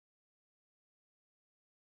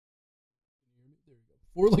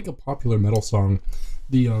For like a popular metal song,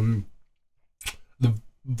 the the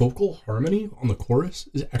vocal harmony on the chorus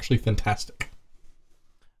is actually fantastic.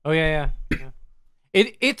 Oh yeah.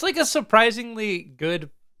 It's like a surprisingly good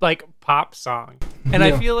like pop song, and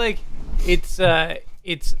I feel like it's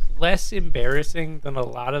less embarrassing than a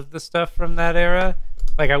lot of the stuff from that era.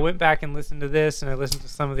 Like I went back and listened to this, and I listened to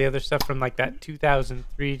some of the other stuff from like that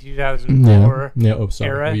 2003, 2004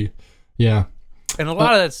 era. And a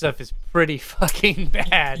lot of that stuff is pretty fucking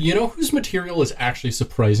bad. You know whose material is actually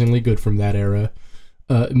surprisingly good from that era?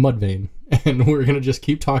 Mudvayne. And we're going to just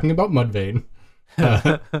keep talking about Mudvayne.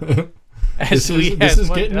 This is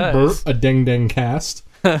getting burnt a ding ding cast.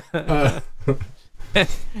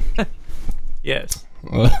 Yes.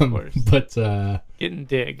 Of course. But getting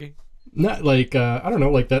dig. Not like I don't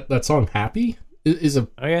know, like that song Happy is a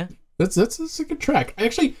that's a good track. I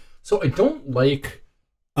don't like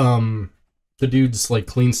the dude's like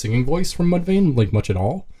clean singing voice from Mudvayne like much at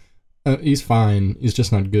all. He's fine. He's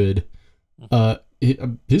just not good.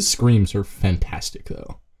 His screams are fantastic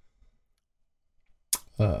though.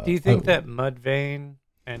 Do you think that Mudvayne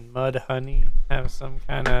and Mudhoney have some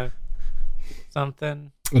kind of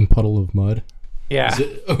something? And Puddle of Mud. Yeah.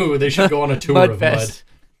 They should go on a tour of Mud.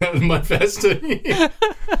 Mudfest.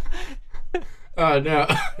 No,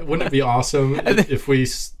 wouldn't it be awesome if we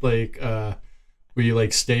stayed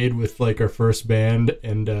with like our first band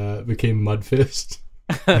and became Mudfist?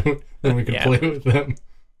 Then we could play with them.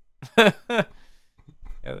 Yeah,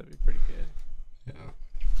 that'd be pretty good.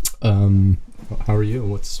 Yeah. How are you?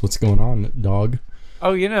 What's going on, dog?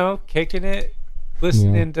 Oh, kicking it,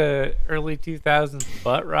 listening to early 2000s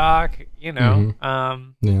butt rock.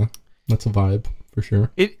 Mm-hmm. Yeah, that's a vibe for sure.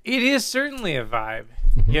 It is certainly a vibe.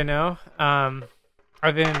 Mm-hmm.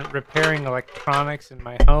 I've been repairing electronics in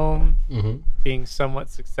my home, being somewhat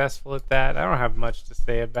successful at that. I don't have much to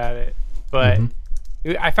say about it, but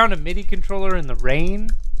I found a MIDI controller in the rain.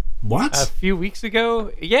 What? A few weeks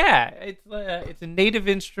ago. Yeah, it's a Native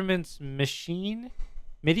Instruments machine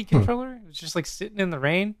MIDI controller. It was just like sitting in the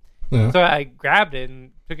rain. Yeah. So I grabbed it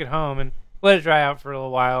and took it home and let it dry out for a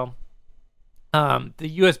little while.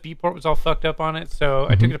 The USB port was all fucked up on it, so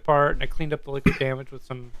I took it apart and I cleaned up the liquid damage with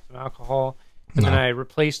some alcohol, and then I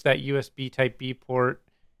replaced that USB Type B port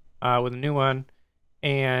with a new one,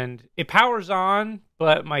 and it powers on,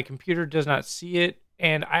 but my computer does not see it.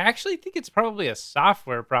 And I actually think it's probably a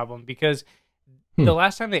software problem because the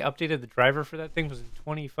last time they updated the driver for that thing was in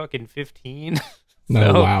 2015.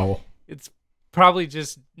 So wow. It's probably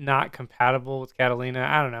just not compatible with Catalina.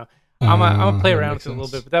 I don't know. I'm gonna play around with it a little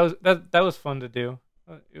bit, but that was fun to do.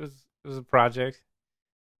 It was a project.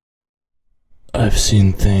 I've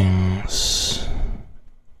seen things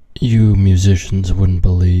you musicians wouldn't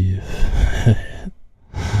believe.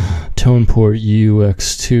 Toneport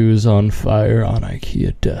UX2's on fire on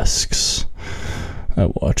IKEA desks. I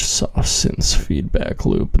watch soft synth's feedback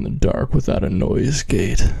loop in the dark without a noise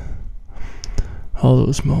gate. All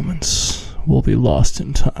those moments will be lost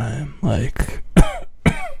in time, like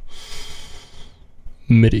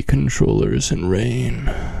MIDI controllers in rain.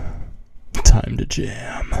 Time to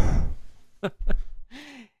jam.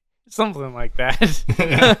 Something like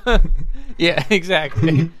that. Yeah,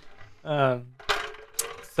 exactly.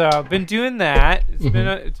 So I've been doing that.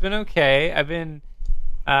 It's been okay. I've been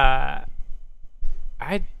I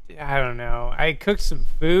don't know. I cooked some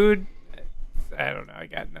food. I don't know. I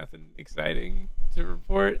got nothing exciting to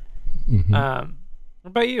report. What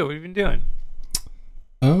about you? What have you been doing?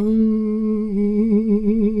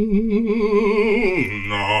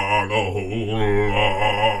 Not a whole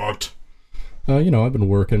lot. I've been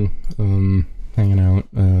working, hanging out,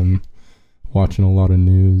 watching a lot of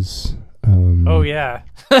news. Oh yeah.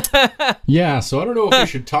 Yeah, so I don't know if we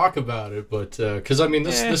should talk about it, but because I mean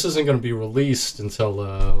this isn't going to be released until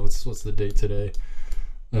what's the date today?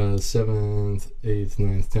 7th, 8th,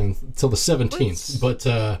 9th, 10th, until the 17th. But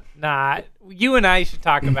nah, you and I should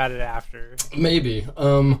talk about it after. Maybe.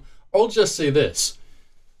 I'll just say this: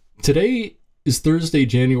 today is Thursday,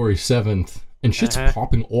 January 7th, and shit's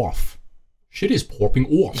popping off. Shit is popping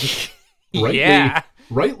off.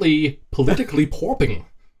 Rightly, politically popping.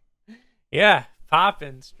 Yeah,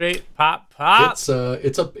 popping, straight pop. It's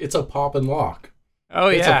a pop and lock. Oh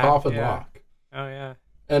yeah, it's a pop and lock. Oh yeah.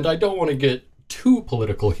 And I don't want to get too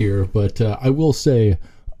political here, but I will say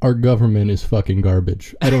our government is fucking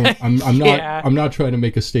garbage. I'm not trying to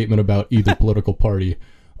make a statement about either political party.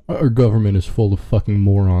 Our government is full of fucking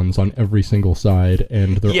morons on every single side,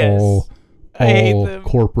 and they're all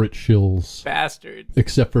corporate shills, bastards.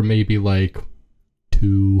 Except for maybe like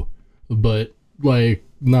two, but like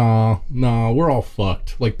No, we're all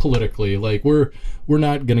fucked. Like politically, like we're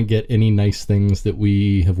not gonna get any nice things that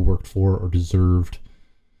we have worked for or deserved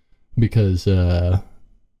because we're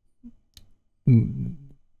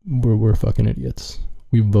fucking idiots.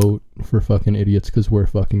 We vote for fucking idiots because we're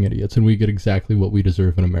fucking idiots, and we get exactly what we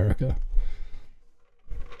deserve in America.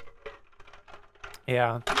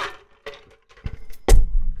 Yeah.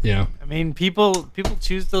 Yeah. I mean, people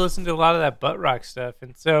choose to listen to a lot of that butt rock stuff,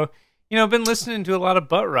 and so I've been listening to a lot of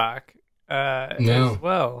butt rock as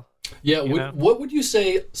well. Yeah. What would you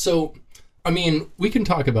say? So, I mean, we can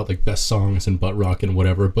talk about like best songs and butt rock and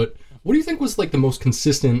whatever, but what do you think was like the most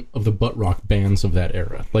consistent of the butt rock bands of that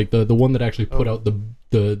era? Like the one that actually put out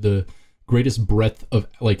the greatest breadth of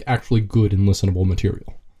like actually good and listenable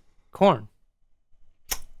material? Korn.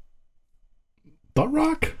 Butt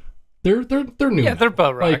rock? They're new. Yeah, they're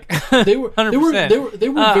butt rock. Like, they were 100%. They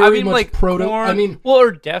were very much like proto. Korn, I mean,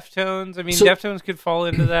 or Deftones. I mean, Deftones could fall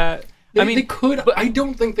into that. They could. But I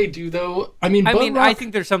don't think they do though. I mean, I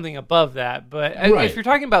think there's something above that. But if you're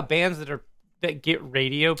talking about bands that get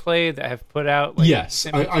radio play that have put out like, yes,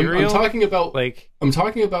 I'm talking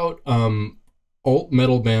about alt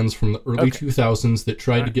metal bands from the early 2000s that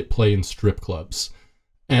tried to get play in strip clubs.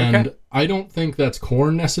 And I don't think that's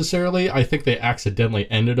Korn necessarily. I think they accidentally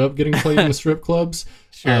ended up getting played in the strip clubs,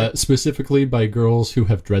 specifically by girls who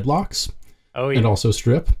have dreadlocks. Oh yeah, and also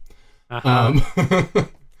strip.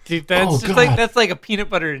 Dude, that's like a peanut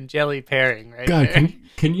butter and jelly pairing, right? God, there.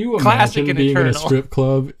 Can you imagine being in a strip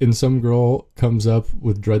club and some girl comes up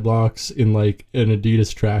with dreadlocks in like an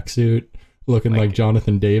Adidas tracksuit, looking like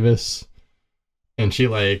Jonathan Davis? And she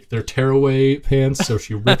they're tearaway pants, so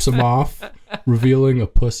she rips them off, revealing a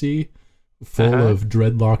pussy full of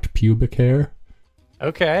dreadlocked pubic hair.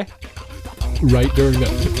 Okay. Right during the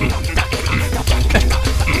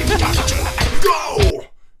go!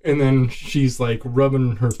 And then she's like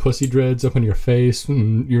rubbing her pussy dreads up on your face,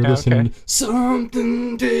 and you're listening to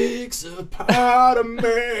Something Takes a Part of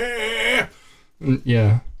Me. And,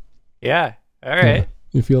 yeah. Yeah. All right. Yeah.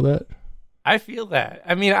 You feel that? I feel that.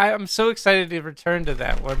 I mean, I'm so excited to return to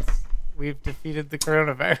that once we've defeated the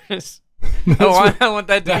coronavirus. I want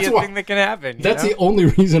that to be a thing that can happen. That's the only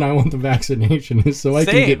reason I want the vaccination is so I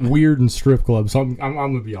can get weird in strip clubs. I'm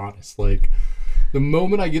going to be honest. Like, the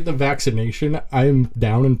moment I get the vaccination, I am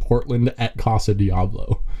down in Portland at Casa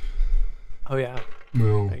Diablo. Oh, yeah.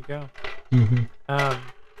 No. There you go. Mm-hmm.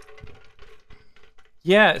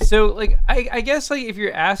 Yeah, so, like, I guess, like, if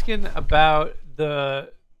you're asking about the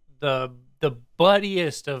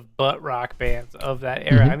buddiest of butt rock bands of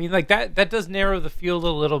that era. I mean, like that does narrow the field a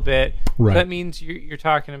little bit. Right. That means you're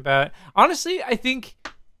talking about. Honestly, I think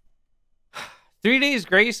 3 Days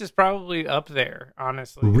Grace is probably up there.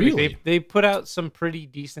 Honestly, really, they put out some pretty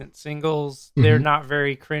decent singles. They're not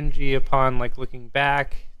very cringy upon like looking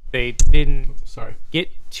back. They didn't get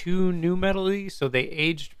too new metal-y, so they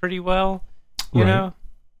aged pretty well. You know.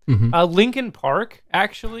 Linkin Park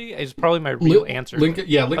actually is probably my real answer. Linkin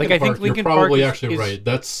Park. I think Linkin Park probably actually right.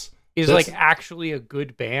 That's like actually a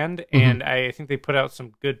good band, and I think they put out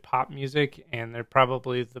some good pop music, and they're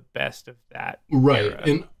probably the best of that. Right, era.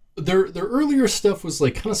 and their earlier stuff was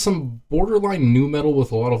like kind of some borderline new metal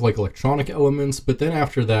with a lot of like electronic elements, but then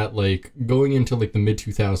after that, like going into like the mid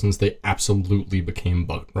 2000s, they absolutely became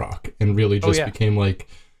butt rock and really just became like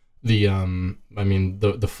the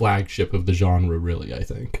the flagship of the genre, really. I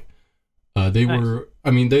think they were.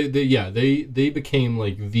 I mean, they became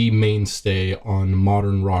like the mainstay on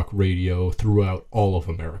modern rock radio throughout all of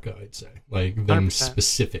America. I'd say, like them 100%.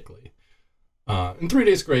 Specifically. And 3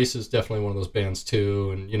 Days Grace is definitely one of those bands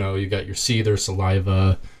too. And you got your Seether,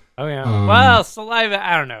 Saliva. Oh yeah. Well, Saliva.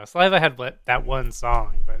 I don't know. Saliva had that one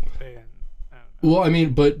song, but they didn't. I don't know. Well, I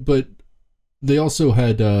mean, but they also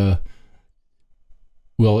had.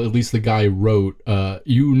 Well, at least the guy wrote, a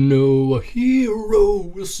hero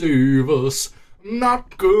will save us. I'm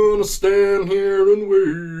not gonna stand here and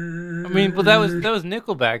wait. I mean, but that was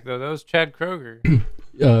Nickleback, though. That was Chad Kroeger.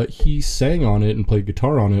 He sang on it and played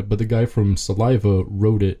guitar on it, but the guy from Saliva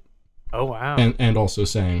wrote it. Oh, wow. And also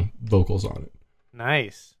sang vocals on it.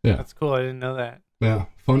 Nice. Yeah. That's cool. I didn't know that. Yeah.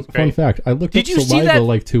 Fun fact. I looked up Saliva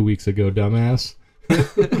like 2 weeks ago, dumbass.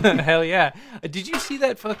 Hell yeah. Did you see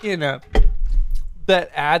that fucking...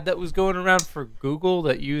 that ad that was going around for Google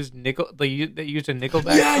that used a Nickelback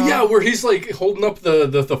song? Yeah, where he's like holding up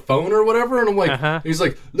the phone or whatever, and I'm like, he's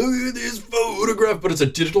like, look at this photograph, but it's a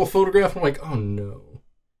digital photograph. I'm like, oh no.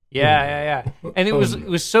 Yeah. And it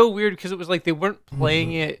was so weird because it was like they weren't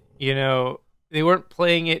playing it, they weren't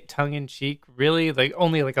playing it tongue in cheek, really, like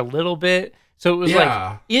only like a little bit. So it was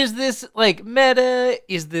like, is this like meta?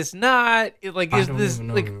 Is this not? Like, is this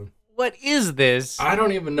like? what is this? I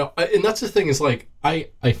don't even know. And that's the thing is like, I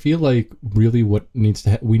feel like really what needs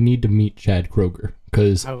to we need to meet Chad Kroeger,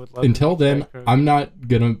 because until then, I'm not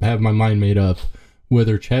going to have my mind made up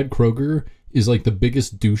whether Chad Kroeger is like the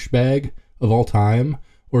biggest douchebag of all time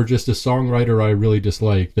or just a songwriter I really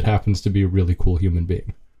dislike that happens to be a really cool human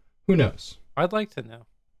being. Who knows? I'd like to know.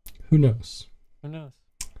 Who knows? Who knows?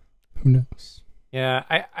 Who knows? Yeah,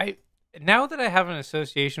 I now that I have an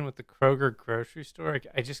association with the Kroger grocery store,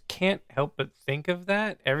 I just can't help but think of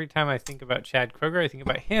that. Every time I think about Chad Kroeger, I think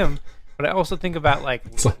about him, but I also think about like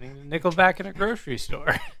listening to Nickelback in a grocery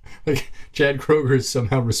store. Like Chad Kroeger is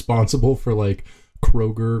somehow responsible for like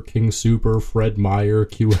Kroger, King Super, Fred Meyer,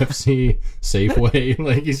 QFC, Safeway.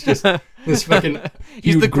 Like he's just this fucking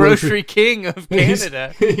he's the grocery king of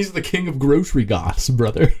Canada. He's the king of grocery goths,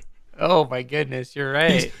 brother. Oh my goodness, you're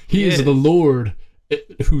right. He is the Lord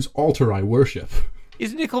whose altar I worship.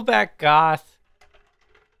 Is Nickelback goth?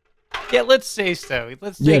 Yeah, let's say so.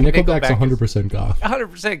 Nickelback's 100% goth.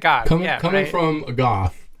 100% goth. Coming from a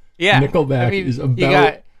goth. Yeah, Nickelback is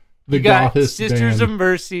about the gothest Sisters band. of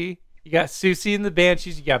Mercy. You got Susie and the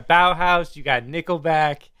Banshees. You got Bauhaus. You got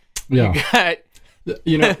Nickelback. Yeah.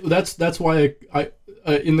 That's why I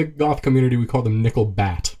in the goth community we call them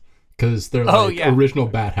Nickelbat, because they're like original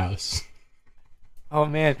Bat House. Oh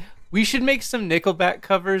man, we should make some Nickelback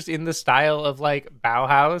covers in the style of like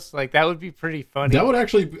Bauhaus. Like that would be pretty funny. That would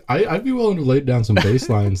actually, I'd be willing to lay down some bass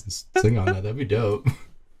lines and sing on that. That'd be dope.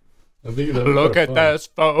 Look at this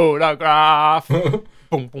photograph.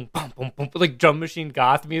 Boom, boom, boom, boom, boom, like drum machine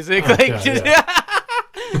goth music. That'd be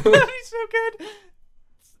so good.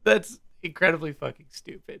 That's incredibly fucking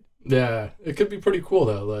stupid. Yeah, it could be pretty cool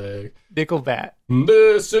though. Like Nickelback.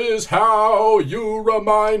 This is how you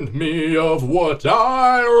remind me of what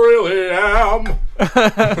I really am.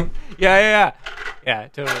 Yeah,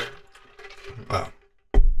 totally. Wow.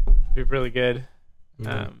 Be really good.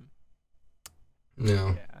 Yeah.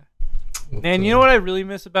 Man, you know what I really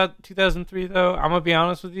miss about 2003 though? I'm gonna be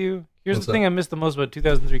honest with you. Here's the thing I miss the most about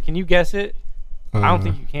 2003. Can you guess it? I don't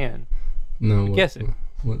think you can. No. Guess it.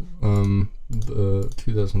 What? The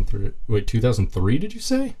 2003. Wait, 2003? Did you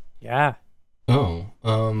say? Yeah. Oh.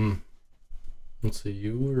 Let's see.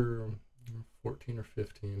 You were 14 or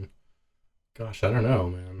 15. Gosh, I don't know,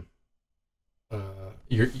 man.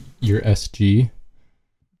 Your SG.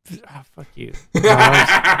 Oh, fuck you.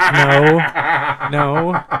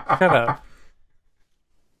 No. Shut up.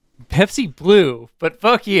 Pepsi Blue, but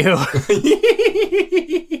fuck you.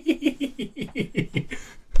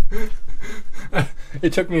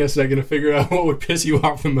 It took me a second to figure out what would piss you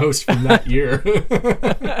off the most from that year.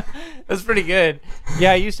 That's pretty good.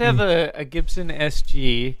 Yeah, I used to have a Gibson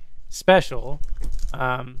SG Special,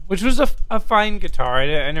 which was a fine guitar.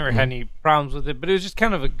 I never had any problems with it, but it was just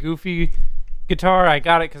kind of a goofy guitar. I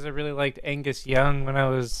got it because I really liked Angus Young when I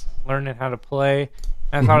was learning how to play.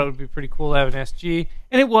 I thought it would be pretty cool to have an SG,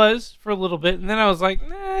 and it was for a little bit. And then I was like,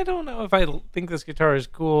 nah, I don't know if I think this guitar is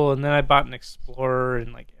cool. And then I bought an Explorer,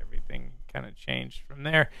 and like everything kind of changed from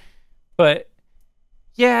there. But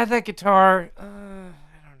yeah, that guitar, I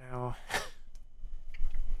don't know,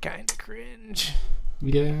 kind of cringe.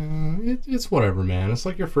 Yeah, it's whatever, man. It's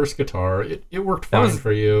like your first guitar. It worked fine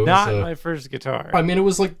for you. Not my first guitar. I mean, it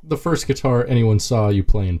was like the first guitar anyone saw you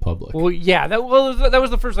play in public. Well, yeah, that was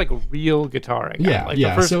the first like real guitar I got. Yeah, like,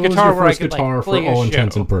 yeah. The first so guitar it was your first where guitar I could, like, for all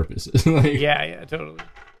intents and purposes. Like, yeah, totally.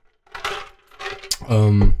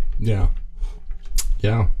 Yeah.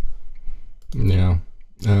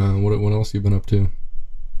 What else you been up to?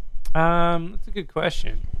 That's a good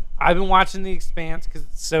question. I've been watching The Expanse because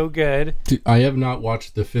it's so good. Dude, I have not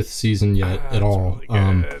watched the 5th season yet at all.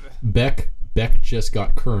 Really good. Beck just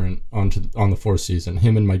got current on the 4th season.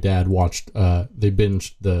 Him and my dad watched. They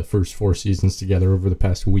binged the first 4 seasons together over the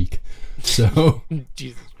past week. So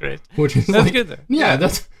Jesus Christ, which is that's like, good though. Yeah,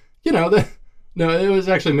 that's no, it was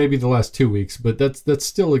actually maybe the last 2 weeks, but that's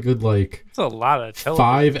still a good like. It's a lot of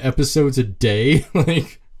television. 5 episodes a day,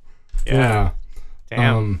 like. Yeah.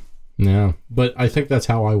 Damn. Yeah, but I think that's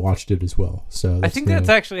how I watched it as well. So I think that's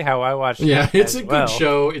actually how I watched it. Yeah, it's a good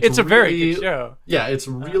show. It's a very good show. Yeah, it's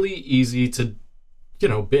really easy to,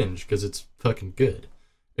 binge because it's fucking good.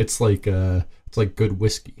 It's like good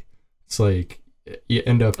whiskey. It's like you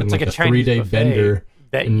end up in like a 3-day bender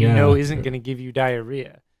that isn't going to give you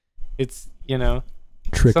diarrhea. It's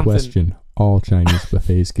Trick something... question: all Chinese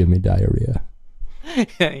buffets give me diarrhea.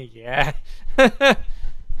 Yeah,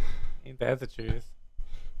 ain't that the truth?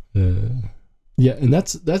 Yeah, and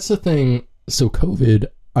that's the thing. So COVID,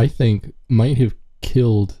 I think, might have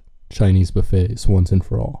killed Chinese buffets once and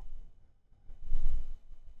for all.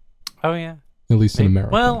 Oh yeah, at least in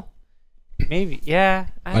America. Well, Maybe, yeah.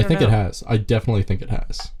 I think it has. I definitely think it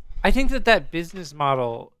has. I think that business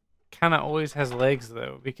model kind of always has legs,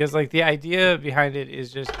 though, because like the idea behind it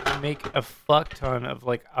is just to make a fuck ton of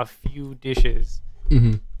like a few dishes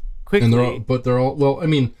quickly. And they're all well. I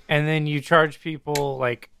mean, and then you charge people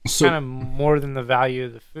like kind of more than the value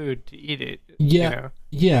of the food to eat it. Yeah, you know?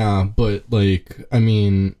 Yeah, but like, I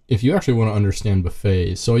mean, if you actually want to understand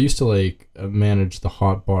buffets, so I used to like manage the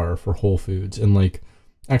hot bar for Whole Foods, and like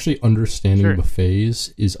actually understanding buffets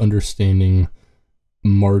is understanding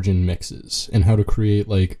margin mixes and how to create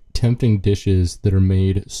like tempting dishes that are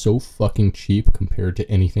made so fucking cheap compared to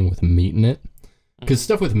anything with meat in it. Because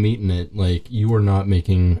stuff with meat in it, like, you are not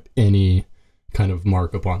making any kind of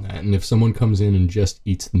markup on that. And if someone comes in and just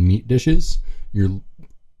eats the meat dishes, you're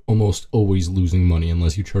almost always losing money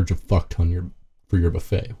unless you charge a fuck ton for your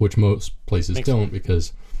buffet, which most places don't,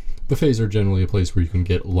 because buffets are generally a place where you can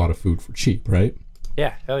get a lot of food for cheap, right?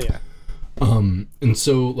 Yeah, hell yeah. And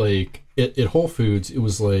so like at Whole Foods, it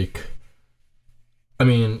was like, I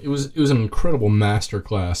mean, it was an incredible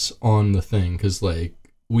masterclass on the thing, because like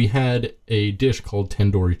we had a dish called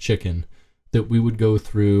tandoori chicken that we would go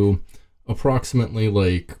through approximately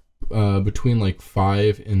like between like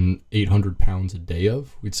 500 and 800 pounds a day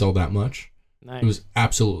of. We'd sell that much. Nice. It was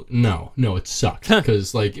absolutely no, it sucked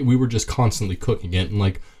because like we were just constantly cooking it, and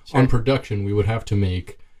like on production we would have to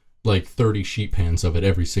make like 30 sheet pans of it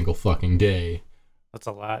every single fucking day. That's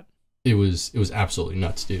a lot. It was absolutely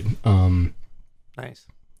nuts, dude. Nice.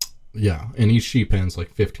 Yeah, and each sheet pan's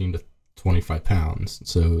like 15 to 25 pounds,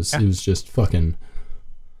 so it was just fucking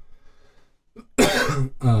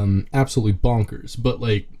absolutely bonkers. But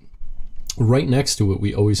like right next to it,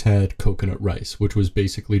 we always had coconut rice, which was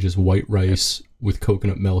basically just white rice with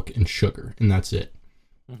coconut milk and sugar, and that's it.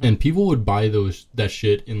 And people would buy that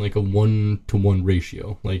shit in like a 1-to-1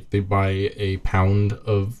 ratio. Like they buy a pound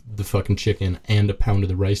of the fucking chicken and a pound of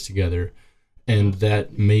the rice together, and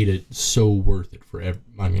that made it so worth it for us.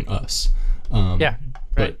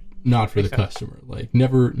 But not for the customer. Like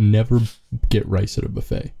never get rice at a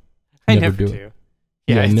buffet. I never do it.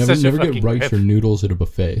 Yeah, never get rice or noodles at a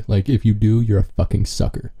buffet. Like if you do, you're a fucking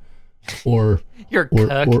sucker. Or you're a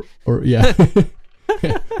cuck. Or yeah.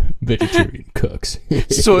 Vegetarian cooks.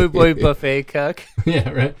 Soy boy buffet cuck. Yeah,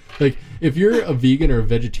 right. Like if you're a vegan or a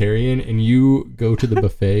vegetarian and you go to the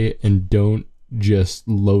buffet and don't just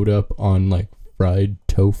load up on like fried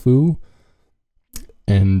tofu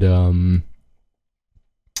and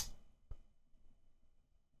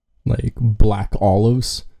like black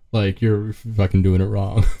olives, like you're fucking doing it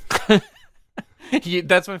wrong.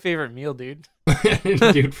 That's my favorite meal, dude.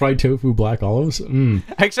 Dude, fried tofu, black olives.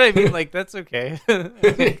 Actually, I mean, like that's okay.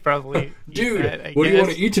 Probably. Dude, what do you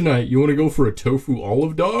want to eat tonight? You want to go for a tofu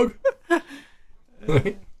olive dog?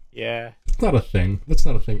 Yeah. It's not a thing. That's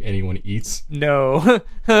not a thing anyone eats. No.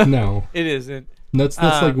 No. It isn't. That's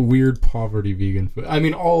like weird poverty vegan food. I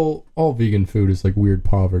mean, all vegan food is like weird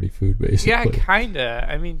poverty food, basically. Yeah, kinda.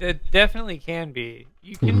 I mean, that definitely can be.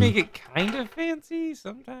 You can make it kind of fancy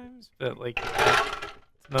sometimes, but like.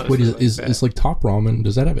 Wait, is like top ramen?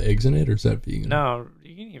 Does that have eggs in it, or is that vegan? No,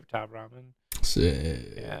 you can eat top ramen.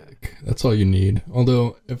 Sick. Yeah. That's all you need.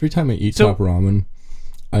 Although every time I eat top ramen,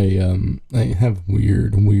 I have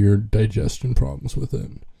weird digestion problems with it.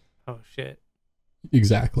 Oh shit.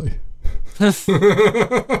 Exactly.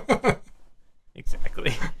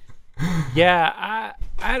 Exactly. Yeah,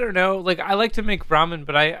 I don't know. Like I like to make ramen,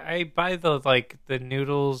 but I buy the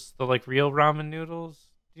noodles, the like real ramen noodles.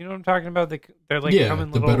 You know what I'm talking about? They're like come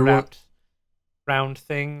in little wrapped round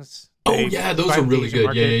things. Oh yeah, those are really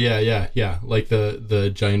good. Yeah. Like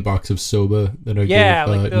the giant box of soba that I gave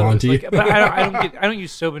like Monty. Like, but I don't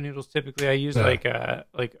use soba noodles typically. I use like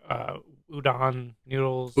udon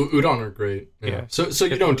noodles. Udon are great. Yeah. So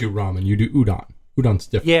you don't do ramen. You do udon. Udon's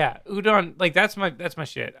different. Yeah, udon. Like that's my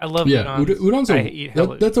shit. I love udon. Udon's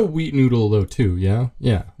that's a wheat noodle though too. Yeah.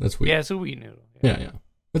 That's wheat. Yeah, it's a wheat noodle. Yeah.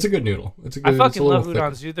 It's a good noodle. I fucking love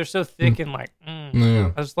udons, dude. They're so thick and like.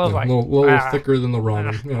 Yeah. I just love like a little thicker than the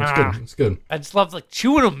ramen. Yeah, it's good. It's good. I just love like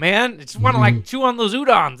chewing them, man. I just want to like chew on those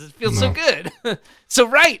udons. It feels so good, so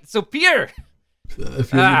right, so pure. I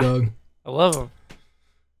feel you, dog. I love them.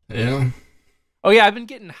 Yeah. Oh yeah, I've been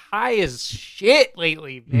getting high as shit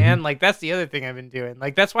lately, man. Like that's the other thing I've been doing.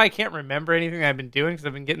 Like that's why I can't remember anything I've been doing because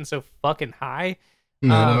I've been getting so fucking high.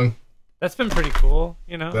 That's been pretty cool.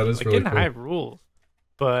 You know, that is like really getting cool. high rules.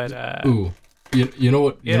 But you know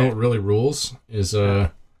what? You know what really rules is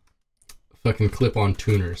fucking clip-on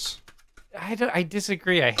tuners. I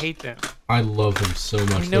disagree. I hate them. I love them so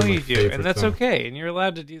much. I know you do, and that's okay, and you're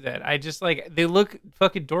allowed to do that. I just like they look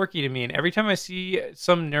fucking dorky to me, and every time I see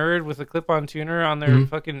some nerd with a clip-on tuner on their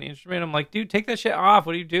fucking instrument, I'm like, dude, take that shit off.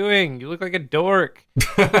 What are you doing? You look like a dork.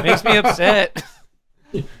 It makes me upset.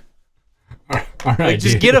 All right, like,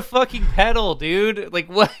 just get a fucking pedal, dude. Like,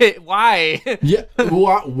 what? Why? Yeah,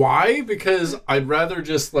 why? Because I'd rather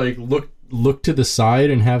just like look to the side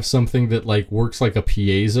and have something that like works like a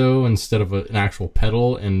piezo instead of an actual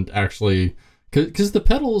pedal, and actually, because the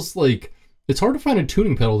pedals, like, it's hard to find a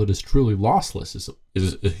tuning pedal that is truly lossless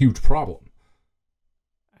is a huge problem.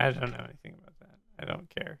 I don't know anything about that. I don't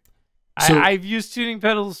care. So, I've used tuning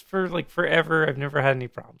pedals for like forever. I've never had any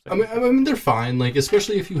problems. I mean they're fine, like,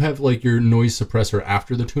 especially if you have like your noise suppressor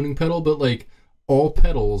after the tuning pedal, but like all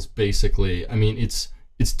pedals basically, I mean, it's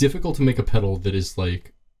difficult to make a pedal that is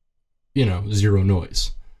like, you know, zero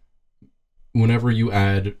noise. Whenever you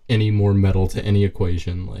add any more metal to any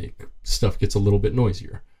equation, like, stuff gets a little bit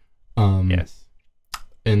noisier. Yes.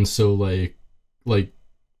 And so like,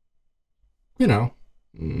 you know,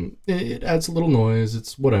 it adds a little noise.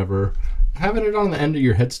 It's whatever. Having it on the end of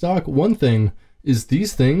your headstock, one thing is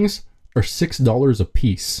these things are $6 a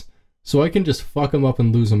piece. So I can just fuck them up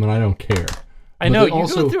and lose them and I don't care. I know,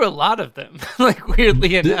 you go through a lot of them, like,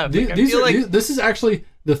 weirdly enough. This is actually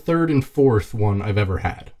the third and fourth one I've ever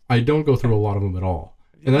had. I don't go through a lot of them at all.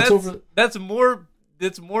 And that's more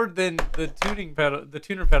than the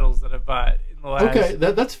tuner pedals that I've bought in the last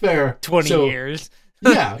that's fair. 20 years.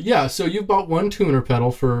 yeah. So you bought one tuner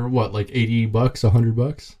pedal for what, like $80,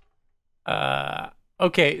 $100?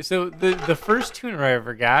 Okay, so the first tuner I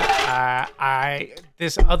ever got,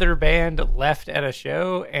 this other band left at a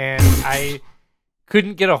show, and I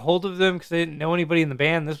couldn't get a hold of them because I didn't know anybody in the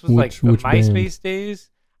band. This was like the MySpace days.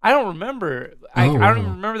 I don't remember. I don't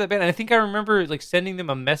even remember that band. I think I remember like sending them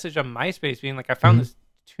a message on MySpace being like, I found this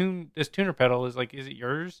tuner pedal. Is it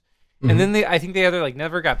yours? And then I think they either like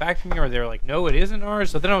never got back to me, or they were like, no, it isn't ours.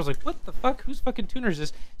 So then I was like, what the fuck? Whose fucking tuner is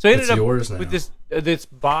this? So I ended up with this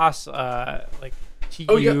Boss like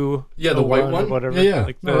TU. Yeah, the white one. Or whatever. Yeah.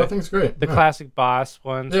 Like that thing's great. The classic Boss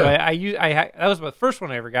one. So that was the first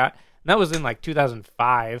one I ever got. And that was in like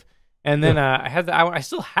 2005. And then I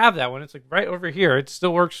still have that one. It's like right over here. It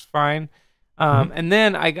still works fine. And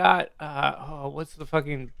then I got what's the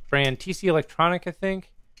fucking brand? TC Electronic, I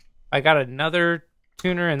think. I got another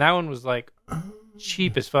tuner, and that one was like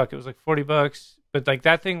cheap as fuck. It was like $40, but like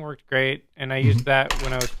that thing worked great, and I used that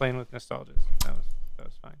when I was playing with Nostalgia. That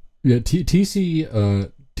was fine. Yeah,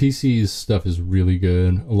 TC's stuff is really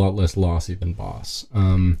good. A lot less lossy than Boss.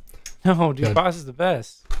 No, dude, Boss is the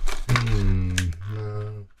best. No.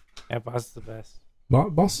 Yeah, Boss is the best.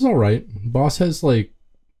 Boss is all right. Boss has like,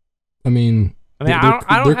 I don't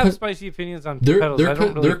have spicy opinions on pedals.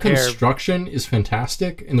 Their construction is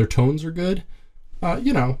fantastic, and their tones are good.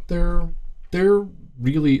 You know, they're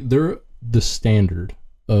the standard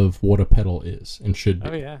of what a pedal is and should be.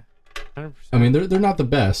 Oh yeah, 100%. I mean, they're not the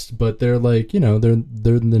best, but they're like, you know, they're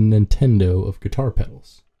the Nintendo of guitar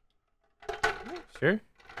pedals. Sure.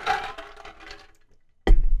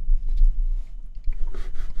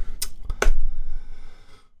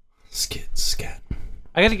 Scat.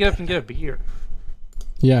 I gotta get up and get a beer.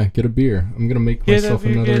 Yeah, get a beer. I'm gonna make myself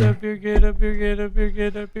another. Get a beer. Get a beer. Get a beer.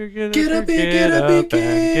 Get a beer. Get a beer. Get a beer.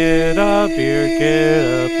 Get a beer. Get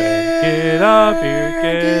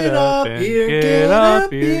a beer. Get a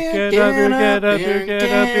beer. Get a beer. Get a beer.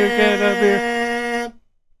 Get a beer.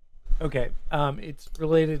 Okay. It's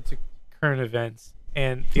related to current events,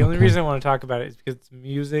 and the only reason I want to talk about it is because it's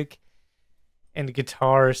music and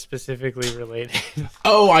guitar specifically related.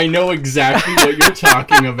 Oh, I know exactly what you're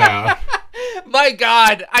talking about. My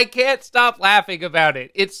God, I can't stop laughing about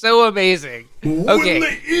it. It's so amazing. Okay, when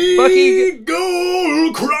the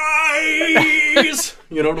eagle cries.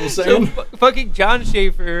 You know what I'm saying? So, fucking John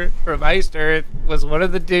Schaffer from Iced Earth was one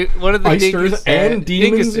of the Iced Earth and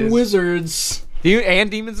Demons and Wizards. And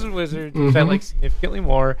Demons and Wizards, which I like significantly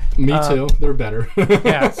more. Me too. They're better.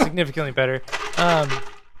 Yeah, significantly better.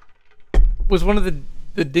 Was one of the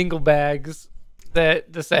dinglebags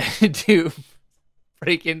that decided to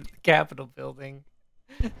break into the Capitol building.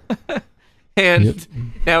 And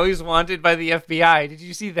now he's wanted by the FBI. Did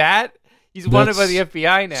you see that? He's wanted by the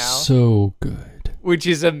FBI now. So good. Which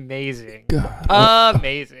is amazing. God.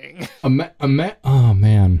 Amazing. Oh,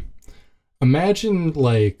 man. Imagine,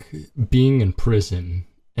 like, being in prison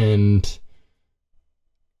and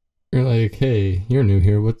you're like, hey, you're new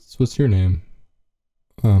here. What's your name?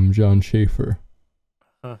 John Schaffer.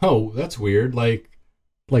 Huh. Oh, that's weird. Like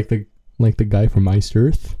the guy from Iced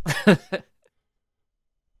Earth.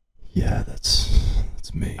 Yeah, that's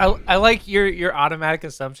was me. I like your automatic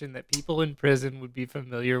assumption that people in prison would be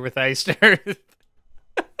familiar with Iced Earth.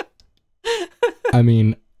 I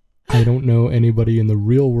mean, I don't know anybody in the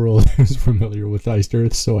real world who's familiar with Iced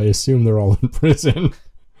Earth, so I assume they're all in prison.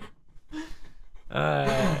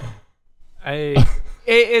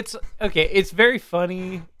 It's okay. It's very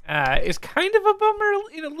funny. It's kind of a bummer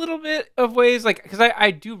in a little bit of ways, like because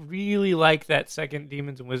I do really like that second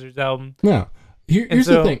Demons and Wizards album. Yeah. Here's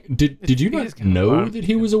the thing. Did you not know that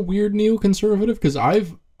he was a weird neoconservative? Because I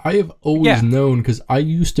have always known, because I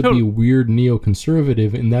used to be weird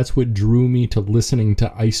neoconservative, and that's what drew me to listening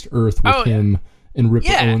to Iced Earth with him and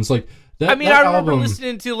Ripper Owens. Like that, I remember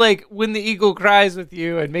listening to like When the Eagle Cries with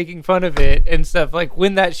you and making fun of it and stuff. Like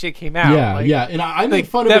when that shit came out. Yeah, and I made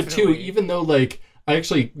fun of it too, even though like I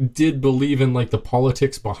actually did believe in like the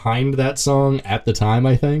politics behind that song at the time.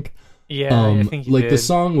 I think. Yeah, I think you did. The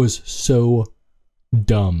song was so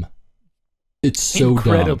dumb. It's so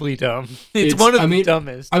incredibly dumb. It's one of the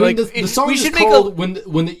dumbest. I mean, the song is called "When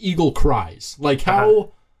the Eagle Cries." Like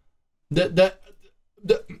how the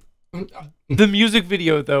music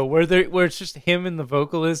video though, where it's just him and the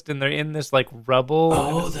vocalist, and they're in this like rubble.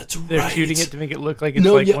 Oh, that's right. They're shooting it to make it look like it's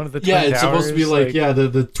one of the Twin Towers. Yeah, it's supposed to be like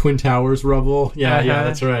the Twin Towers rubble. Yeah,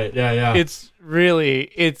 that's right. Yeah. It's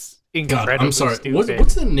incredibly God, I'm sorry. stupid.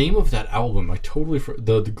 What's the name of that album? I totally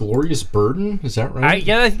the Glorious Burden. Is that right?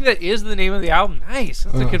 I think that is the name of the album. Nice.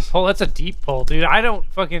 That's a good pull. That's a deep pull, dude. I don't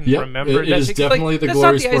fucking remember. It is definitely the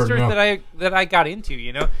Glorious Burden. That's not the Iced Earth that I got into.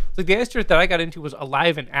 You know, it's like the Iced Earth that I got into was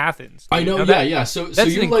Alive in Athens. I know. Yeah. So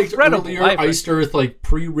you liked earlier Iced Earth, like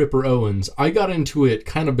pre Ripper Owens. I got into it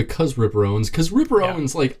kind of because Ripper Owens,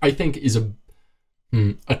 Owens, like I think is a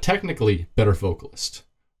technically better vocalist.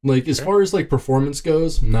 Like as far as like performance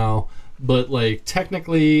goes, no. But like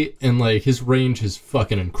technically and like his range is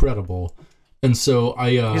fucking incredible, and so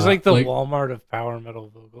he's like the Walmart of power metal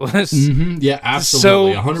vocalists. Mm-hmm, yeah,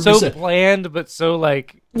 absolutely, 100%. So bland, but so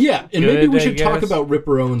like and maybe we should talk about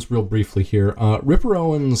Ripper Owens real briefly here. Ripper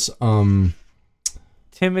Owens,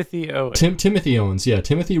 Timothy Owens. Timothy Owens, yeah,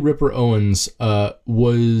 Timothy Ripper Owens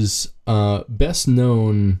was best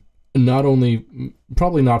known. Not only,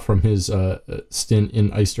 probably not from his stint in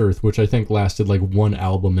Iced Earth, which I think lasted like one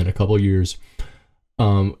album in a couple years,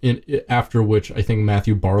 after which I think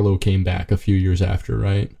Matthew Barlow came back a few years after,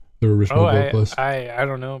 right? The original vocalist. I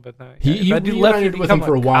don't know about that. He reunited with him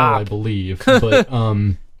for a while, I believe, but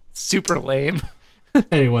super lame.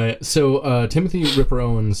 Anyway, so Timothy Ripper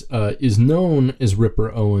Owens is known as Ripper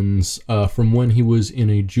Owens from when he was in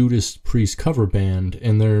a Judas Priest cover band,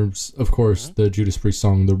 and there's, of course, the Judas Priest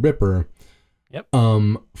song "The Ripper." Yep.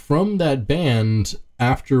 From that band,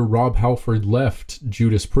 after Rob Halford left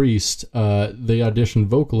Judas Priest, they auditioned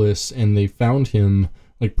vocalists, and they found him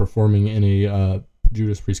like performing in a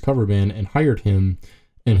Judas Priest cover band, and hired him,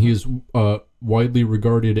 and he is widely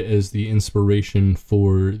regarded as the inspiration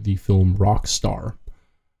for the film Rockstar.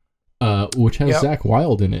 Which has Zakk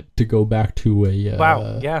Wylde in it, to go back to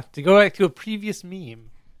a... to go back to a previous meme.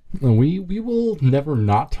 We will never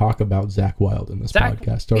not talk about Zakk Wylde in this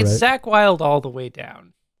podcast, all right? It's Zakk Wylde all the way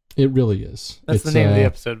down. It really is. That's the name of the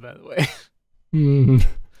episode, by the way.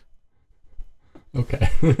 Okay.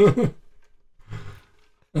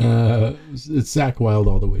 It's Zakk Wylde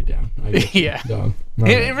all the way down. Yeah.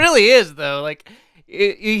 It really is, though. Like,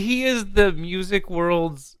 he is the music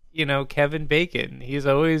world's Kevin Bacon. He's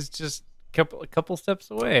always just a couple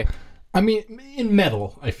steps away. I mean, in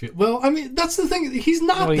metal, I feel. Well, I mean, that's the thing. He's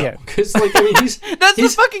not, though. Because, like, I mean, he's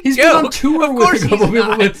the fucking he's joke. Been on tour with a couple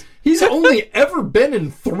people. Like, he's only ever been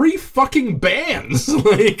in 3 fucking bands.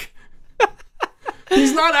 Like,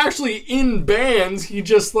 he's not actually in bands. He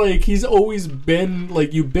just, like, he's always been,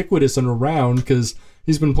 like, ubiquitous and around because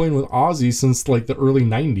he's been playing with Ozzy since, like, the early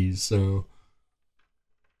 90s, so...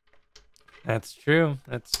 That's true.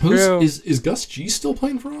 Is Gus G still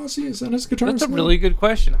playing for Ozzy? Is that his guitarist? That's a really good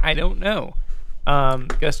question. I don't know.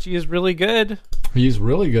 Gus G is really good. He's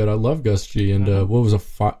really good. I love Gus G. And what was a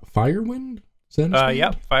Firewind? Is that his name?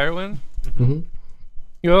 Yeah, Firewind. Mm-hmm.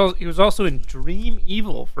 He was also in Dream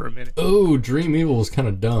Evil for a minute. Oh, Dream Evil was kind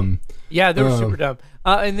of dumb. Yeah, they were super dumb.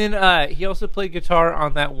 And then he also played guitar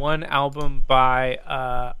on that one album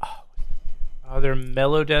by their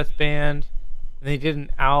Mellow Death band. And they did an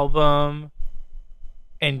album,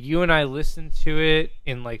 and you and I listened to it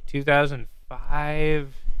in like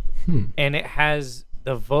 2005, and it has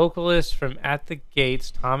the vocalist from At the Gates,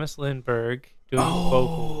 Thomas Lindberg, doing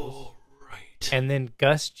vocals. Right. And then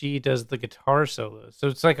Gus G does the guitar solos. So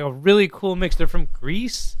it's like a really cool mix. They're from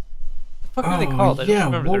Greece. What the fuck are they called? Yeah,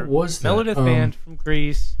 what was that? Mellow Death band from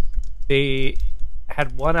Greece. They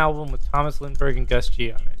had one album with Thomas Lindberg and Gus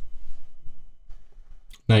G on it.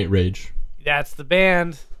 Night Rage. That's the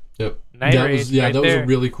band. Yep. Night Rage. That was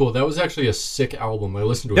really cool. That was actually a sick album. I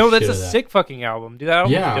listened to No, that's a sick fucking album. Dude, that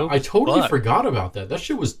album was dope. I totally forgot about that. That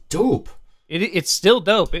shit was dope. It's still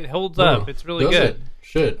dope. It holds up. It's really good.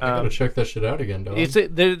 Shit, I gotta check that shit out again, dog.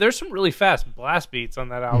 There's some really fast blast beats on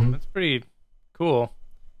that album. It's pretty cool.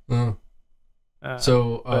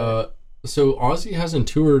 So Ozzy hasn't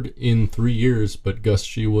toured in 3 years, but Gus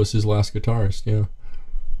G was his last guitarist. Yeah.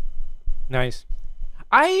 Nice.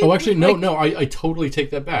 I totally take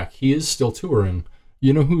that back. He is still touring.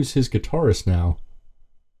 You know who's his guitarist now?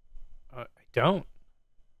 I don't.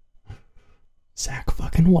 Zach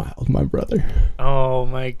fucking Wild, my brother. Oh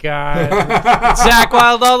my god. Zach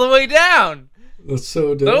Wild all the way down. That's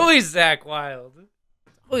so dope. Always Zach Wild.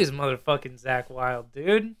 Always motherfucking Zach Wild,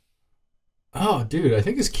 dude. Oh, dude, I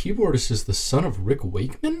think his keyboardist is the son of Rick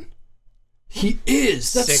Wakeman? He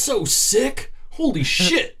is! That's so sick! Holy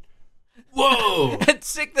shit! Whoa! It's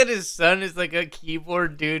sick that his son is like a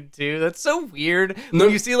keyboard dude too. That's so weird. When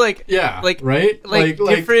you see right?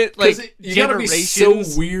 Different you gotta be so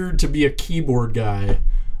weird to be a keyboard guy.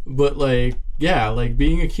 But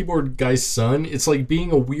being a keyboard guy's son, it's like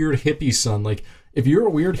being a weird hippie son. Like if you're a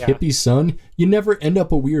weird hippie son, you never end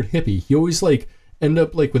up a weird hippie. You always end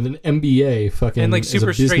up with an MBA fucking and as a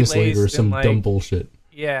business leader or some dumb bullshit.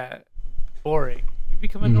 Yeah. Boring. You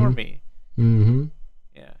become a normie. Mm-hmm.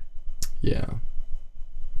 Yeah.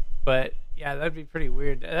 But yeah, that'd be pretty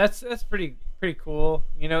weird. That's pretty cool.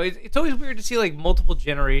 You know, it's always weird to see multiple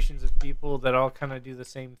generations of people that all kind of do the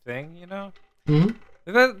same thing. You know,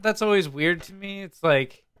 that's always weird to me. It's I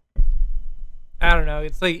don't know.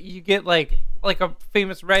 It's you get like a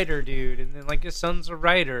famous writer dude, and then his son's a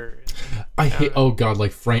writer. I hate. Oh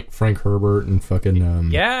god, Frank Herbert and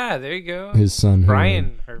fucking. Yeah, there you go. His son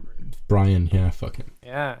Brian Herbert. Brian, yeah, fucking.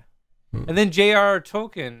 Yeah, and then J.R.R.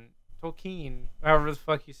 Tolkien, however the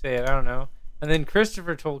fuck you say it, I don't know. And then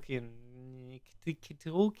Christopher Tolkien.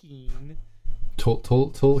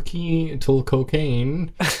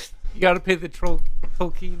 Cocaine. You gotta pay the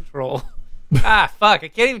Tolkien troll. Fuck, I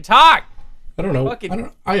can't even talk. I don't know.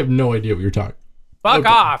 I have no idea what you're talking. Fuck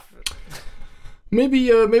off.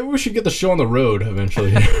 Maybe we should get the show on the road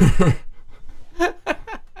eventually.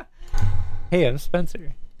 Hey, I'm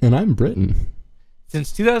Spencer. And I'm Britain.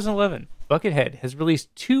 Since 2011, Buckethead has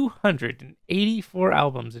released 284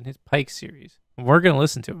 albums in his Pikes series, and we're going to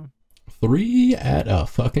listen to them. 3 at a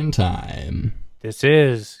fucking time. This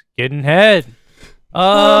is Gettin' Head,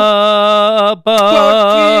 a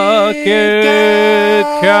Bucketcast.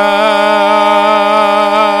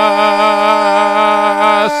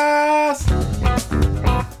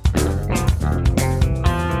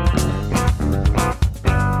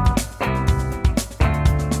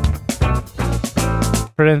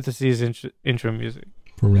 Parentheses intro music.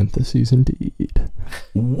 Parentheses indeed.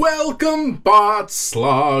 Welcome, bot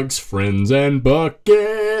slugs, friends, and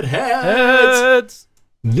bucketheads.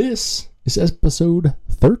 This is episode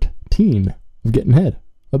 13 of Gettin' Head,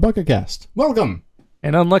 a Bucketcast. Welcome.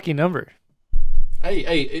 An unlucky number.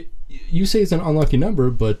 Hey, you say it's an unlucky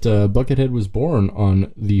number, but Buckethead was born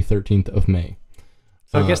on the 13th of May.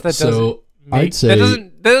 So I guess that I'd say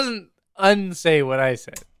that doesn't unsay what I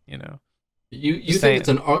said. You know. You think it's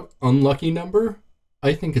an unlucky number?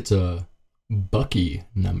 I think it's a Bucky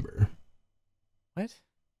number. What?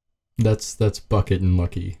 That's bucket and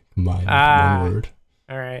lucky combined in one word.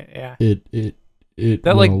 All right, yeah. It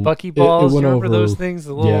that Bucky balls. You remember those things?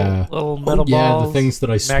 The little metal balls. Yeah, the things that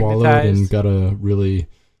I swallowed and got a really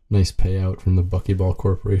nice payout from the Bucky Ball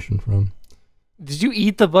Corporation from. Did you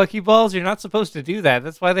eat the Bucky balls? You're not supposed to do that.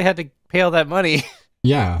 That's why they had to pay all that money.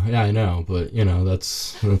 Yeah, I know, but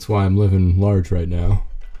that's why I'm living large right now.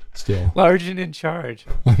 Still large and in charge.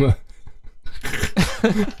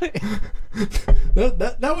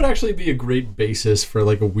 that would actually be a great basis for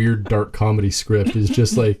a weird dark comedy script. Is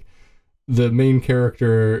just the main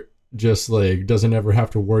character just doesn't ever have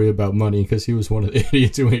to worry about money because he was one of the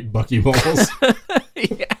idiots who ate Bucky balls.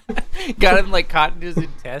 Yeah. Got him caught in his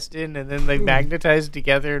intestine and then magnetized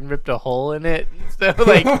together and ripped a hole in it. So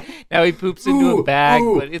now he poops into a bag,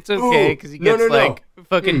 but it's okay because he gets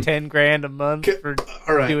fucking $10,000 a month for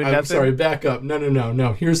all right, doing nothing. I'm sorry, back up.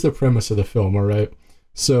 No. Here's the premise of the film. All right,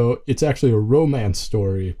 so it's actually a romance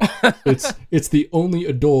story. It's the only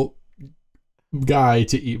adult guy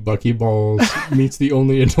to eat Bucky balls meets the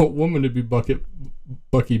only adult woman to be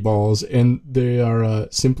Bucky balls, and they are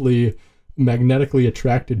simply magnetically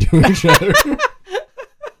attracted to each other.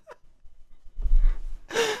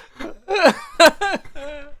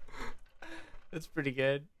 That's pretty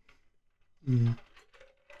good. Mm.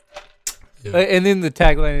 Yeah. And then the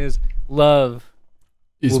tagline is love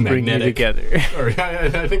is we'll magnetic. Bring you together. Or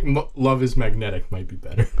I think love is magnetic might be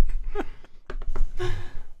better.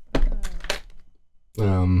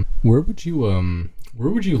 Where would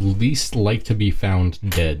you least like to be found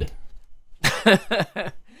dead?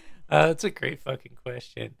 That's a great fucking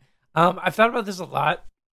question. I've thought about this a lot.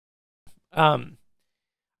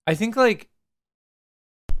 I think like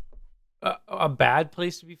a bad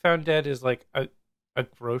place to be found dead is like a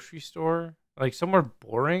grocery store, like somewhere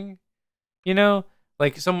boring, you know,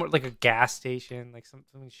 like somewhere like a gas station, like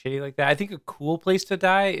something shitty like that. I think a cool place to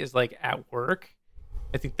die is like at work.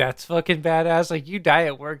 I think that's fucking badass. Like you die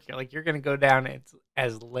at work, you're gonna go down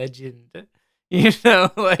as legend, you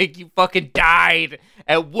know, like you fucking died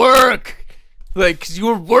at work, like 'cause you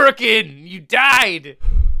were working, you died.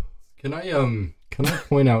 Can I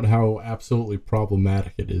point out how absolutely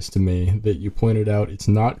problematic it is to me that you pointed out it's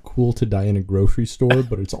not cool to die in a grocery store,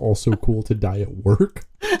 but it's also cool to die at work?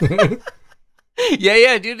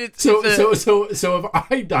 Yeah, dude. So if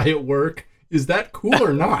I die at work, is that cool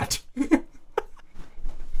or not?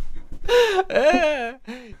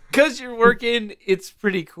 Because you're working, it's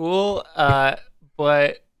pretty cool.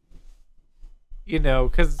 But you know,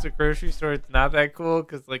 because it's a grocery store, it's not that cool.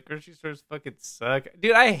 Because like grocery stores fucking suck,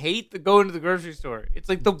 dude. I hate going to the grocery store. It's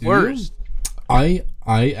like the worst. I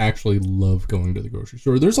actually love going to the grocery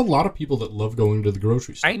store. There's a lot of people that love going to the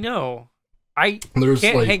grocery store. I know. I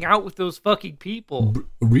can't hang out with those fucking people.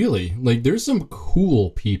 Really? Like, there's some cool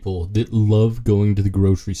people that love going to the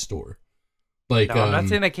grocery store. Like, no, I'm not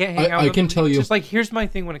saying I can't hang out with them. I can tell you. Just like, here's my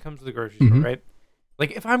thing when it comes to the grocery store, right?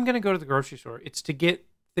 Like, if I'm going to go to the grocery store, it's to get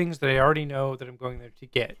things that I already know that I'm going there to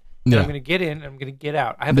get. And I'm going to get in and I'm going to get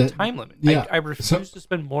out. I have a time limit. Yeah. I refuse to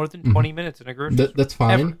spend more than 20 minutes in a grocery store. That's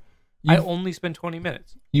fine. I only spend 20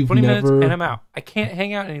 minutes. 20 minutes and I'm out. I can't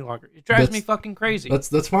hang out any longer. It drives me fucking crazy.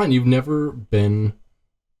 That's fine. You've never been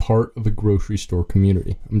part of a grocery store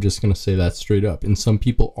community. I'm just going to say that straight up. And some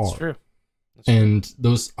people are. That's true. And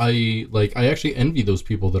those, I actually envy those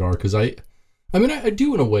people that are, because I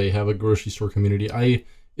do in a way have a grocery store community. I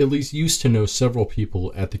at least used to know several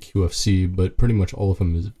people at the QFC, but pretty much all of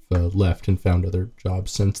them have left and found other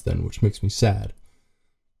jobs since then, which makes me sad.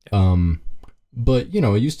 Yeah. But, you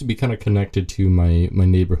know, I used to be kind of connected to my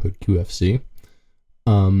neighborhood QFC.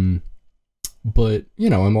 But, you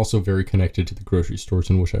know, I'm also very connected to the grocery stores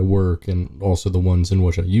in which I work, and also the ones in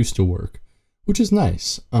which I used to work, which is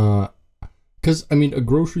nice. Because, I mean, a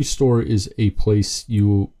grocery store is a place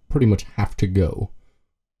you pretty much have to go,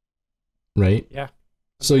 right? Yeah.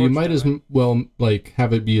 So you might as well, like,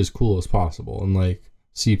 have it be as cool as possible and, like,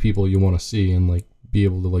 see people you want to see and, like, be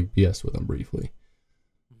able to, like, BS with them briefly.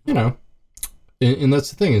 You know? And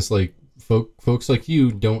that's the thing, is, like, folks like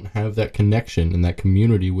you don't have that connection and that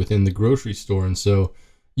community within the grocery store, and so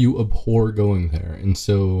you abhor going there. And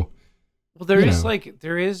so... Well, there is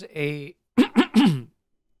a...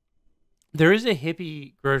 There is a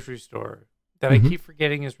hippie grocery store that I keep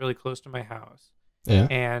forgetting is really close to my house. Yeah.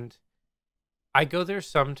 And I go there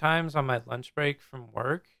sometimes on my lunch break from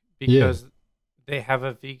work because they have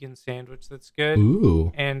a vegan sandwich that's good.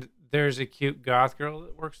 Ooh. And there's a cute goth girl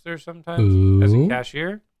that works there sometimes as a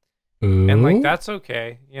cashier. Ooh. And like, that's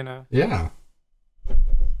okay, you know? Yeah.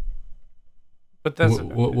 But that's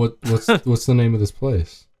what's the name of this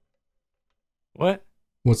place? What?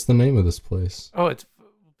 What's the name of this place? Oh, it's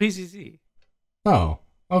PCC. Oh,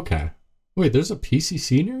 okay. Wait, there's a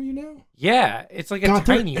PCC near you now? Yeah, it's like a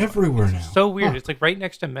tiny one. Everywhere now. It's so weird. Huh. It's like right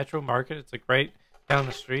next to Metro Market. It's like right down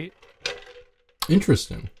the street.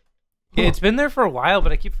 Interesting. Huh. It's been there for a while,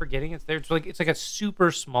 but I keep forgetting it's there. It's like a super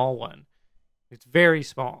small one. It's very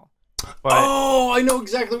small. But oh, I know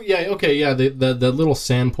exactly. Yeah, okay, yeah. That little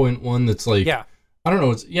Sandpoint one that's like, I don't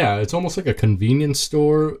know. It's almost like a convenience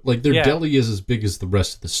store. Like their deli is as big as the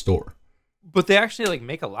rest of the store. But they actually like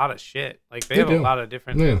make a lot of shit. Like they have a lot of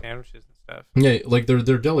different sandwiches and stuff. Yeah, like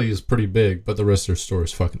their deli is pretty big, but the rest of their store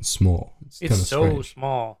is fucking small. It's so strange.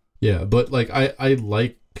 Small. Yeah, but like I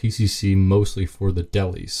like PCC mostly for the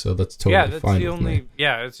delis, so that's totally fine with me.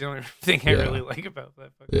 Yeah, it's the only thing I really like about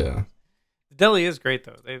that. Yeah. The deli is great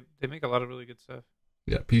though. They make a lot of really good stuff.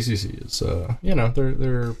 Yeah, PCC is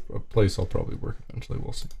they're a place I'll probably work eventually.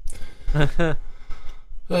 We'll see.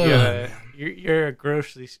 You're a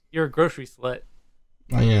grocery slut.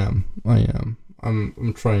 I am.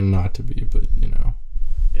 I'm trying not to be, but you know.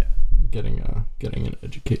 Yeah. Getting an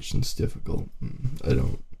education's difficult.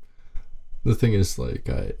 The thing is, like,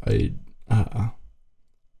 how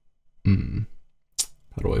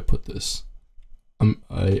do I put this?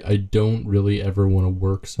 I don't really ever want to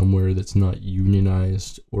work somewhere that's not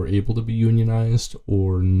unionized or able to be unionized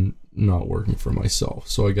or not working for myself.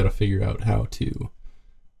 So I got to figure out how to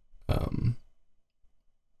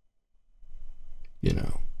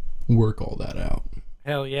work all that out.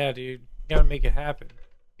 Hell yeah, dude. You gotta make it happen.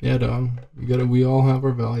 Yeah, dog. We all have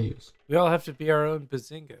our values. We all have to be our own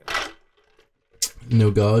Bazinga.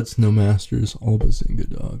 No gods, no masters, all Bazinga,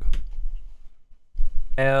 dog.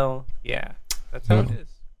 Hell yeah. That's how it is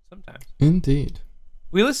sometimes. Indeed.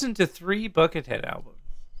 We listened to 3 Buckethead albums.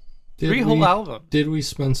 Three whole albums. Did we,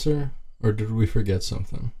 Spencer? Or did we forget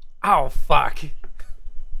something? Oh, fuck.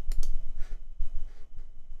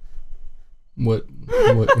 What?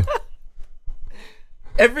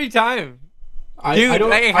 Every time. Dude, I don't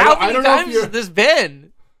many times has this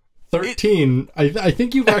been? 13. I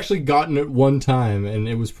think you've actually gotten it one time, and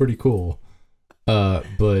it was pretty cool.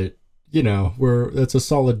 But, that's a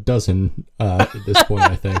solid dozen at this point,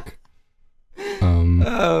 I think.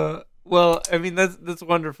 Well, I mean, that's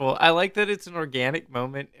wonderful. I like that it's an organic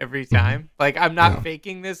moment every time. Like, I'm not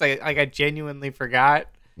faking this. I genuinely forgot.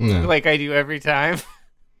 Yeah. Like I do every time.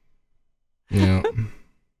 Yeah.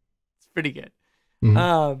 It's pretty good.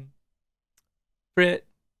 Mm-hmm. Britt.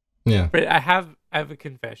 Yeah. Britt, I have a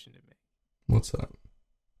confession to make. What's that?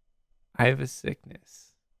 I have a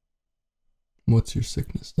sickness. What's your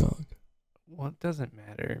sickness, dog? Well, it doesn't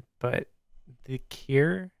matter, but the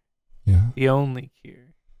cure, the only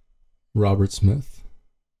cure. Robert Smith?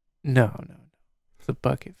 No. It's a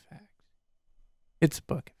bucket fact. It's a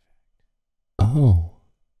bucket fact. Oh.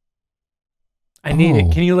 I need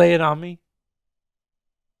it. Can you lay it on me?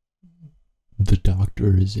 The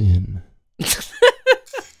doctor is in.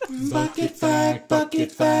 Bucket fact,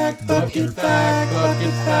 bucket fact, bucket fact, bucket fact,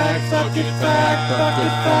 bucket fact, bucket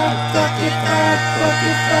fact, bucket fact,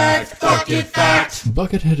 bucket fact, bucket fact.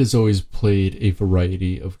 Buckethead has always played a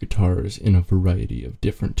variety of guitars in a variety of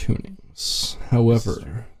different tunings.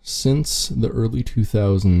 However, since the early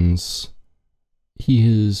 2000s, he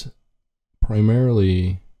has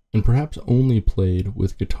primarily and perhaps only played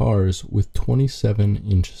with guitars with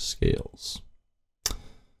 27-inch scales.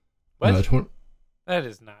 What? That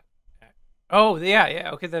is not. Oh,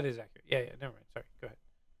 yeah. Okay, that is accurate. Yeah. Never mind. Sorry. Go ahead.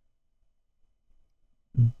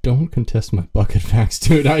 Don't contest my bucket facts,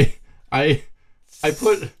 dude. I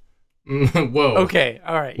put. Whoa. Okay.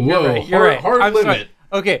 All right. You're right. Hard I'm limit. sorry.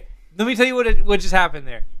 Okay. Let me tell you what just happened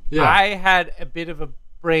there. Yeah. I had a bit of a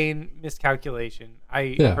brain miscalculation.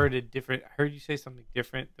 I heard you say something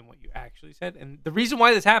different than what you actually said, and the reason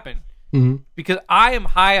why this happened because I am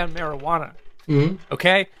high on marijuana.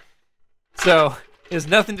 Okay. So it has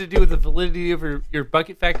nothing to do with the validity of your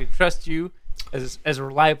bucket fact. I trust you as a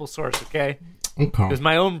reliable source, okay? Okay. It was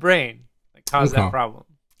my own brain that caused that problem.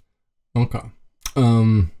 Okay.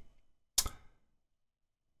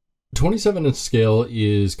 27-inch scale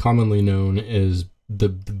is commonly known as the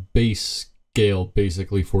bass scale,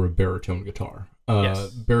 basically, for a baritone guitar. Yes.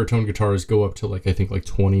 Baritone guitars go up to I think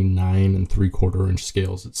 29 3/4-inch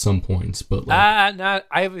scales at some points, but I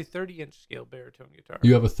have a 30-inch scale baritone guitar.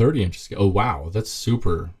 You have a 30-inch scale. Oh wow, that's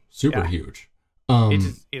super huge.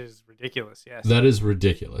 It is ridiculous. Yes, that is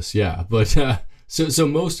ridiculous. Yeah, but so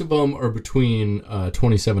most of them are between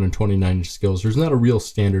 27 and 29-inch scales. There's not a real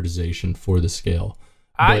standardization for the scale.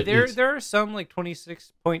 There are some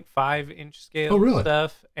 26.5-inch scale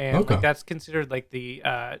stuff, and that's considered the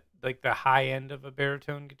high end of a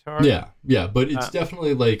baritone guitar. Yeah, but it's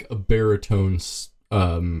definitely a baritone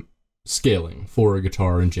scaling for a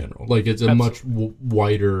guitar in general. It's a much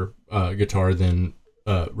wider guitar than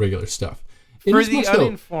regular stuff. For the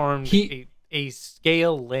uninformed, a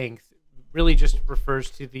scale length really just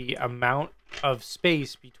refers to the amount of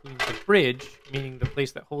space between the bridge, meaning the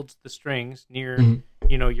place that holds the strings near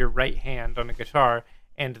your right hand on a guitar,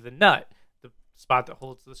 and the nut, the spot that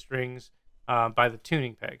holds the strings by the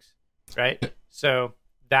tuning pegs, right? So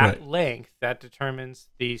that length, that determines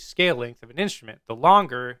the scale length of an instrument. The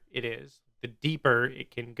longer it is, the deeper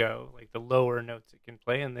it can go, the lower notes it can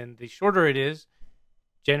play, and then the shorter it is,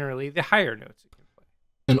 generally the higher notes it can play.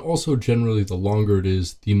 And also, generally, the longer it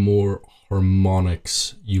is, the more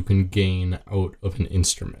harmonics you can gain out of an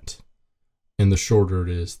instrument. And the shorter it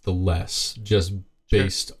is, the less, just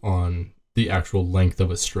based on the actual length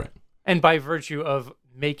of a string. And by virtue of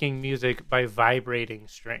making music by vibrating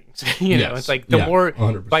strings. It's the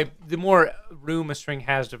more room a string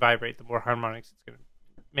has to vibrate, the more harmonics it's going to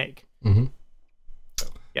make. So,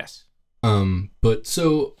 yes.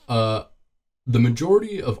 The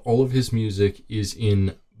majority of all of his music is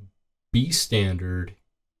in B standard,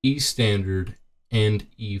 E standard, and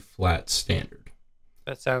E flat standard.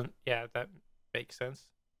 That makes sense.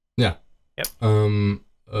 Yeah. Yep.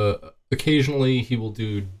 Occasionally he will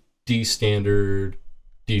do D standard,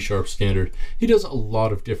 D sharp standard. He does a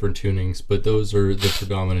lot of different tunings, but those are the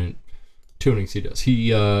predominant tunings he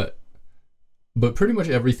does. But pretty much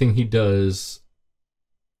everything he does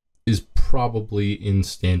is probably in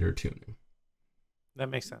standard tuning. That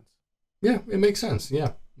makes sense. Yeah, it makes sense.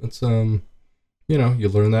 Yeah. It's you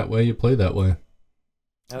learn that way, you play that way.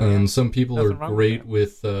 And some people are great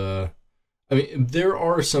with there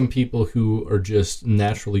are some people who are just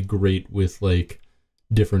naturally great with like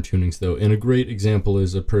different tunings though. And a great example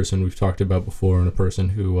is a person we've talked about before, and a person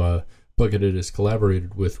who Bucketed has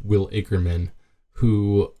collaborated with, Will Ackerman,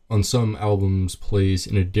 who on some albums plays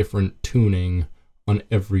in a different tuning on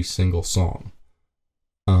every single song.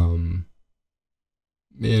 And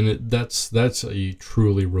that's a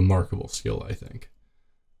truly remarkable skill, I think.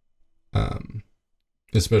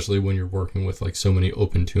 Especially when you're working with like so many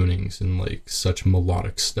open tunings and like such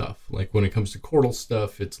melodic stuff. Like when it comes to chordal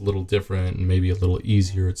stuff, it's a little different and maybe a little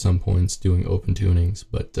easier at some points doing open tunings.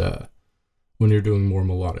 But when you're doing more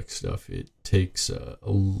melodic stuff, it takes a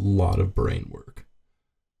lot of brain work.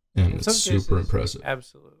 And it's super impressive.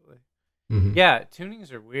 Absolutely. Mm-hmm. Yeah,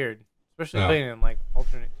 tunings are weird, especially playing in like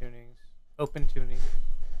alternate tunings, open tunings.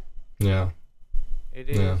 Yeah. It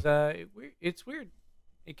is. It's weird.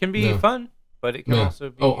 It can be fun, but it can also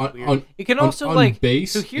be weird. It can also on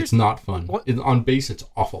bass. So it's not fun. On bass, it's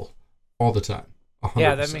awful all the time. 100%.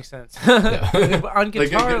 Yeah, that makes sense. On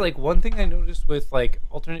guitar, like one thing I noticed with like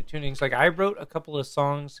alternate tunings, like I wrote a couple of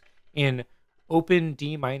songs in open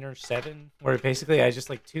D minor 7, where basically I just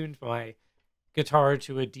like tuned my guitar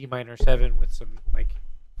to a D minor 7 with some like,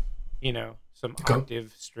 some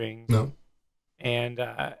octave strings. No. And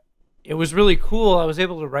it was really cool. I was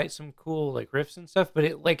able to write some cool like riffs and stuff, but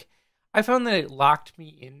I found that it locked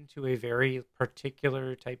me into a very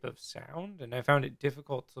particular type of sound, and I found it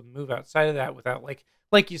difficult to move outside of that without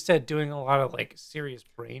like you said, doing a lot of like serious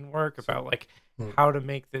brain work about like how to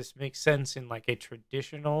make this make sense in like a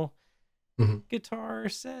traditional guitar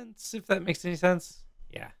sense, if that makes any sense.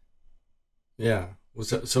 Yeah. Yeah. Was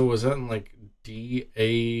that in like D,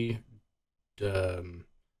 A,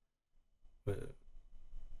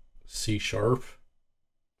 C sharp?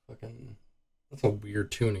 Fucking, that's a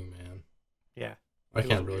weird tuning, man. Yeah. I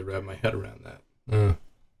can't really wrap my head around that.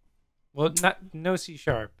 Well, no C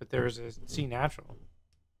sharp, but there was a C natural.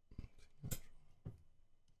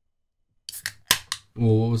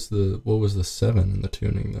 Well, what was the 7 in the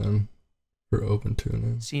tuning then for open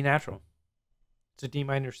tuning? C natural. It's a D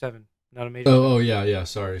minor 7, not a major. Oh yeah.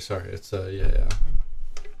 Sorry. It's yeah.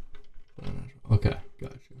 Okay,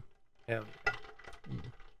 gotcha. Yeah.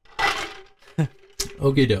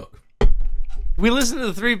 Okie doke. We listened to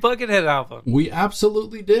the 3 Buckethead album. We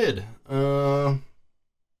absolutely did. No,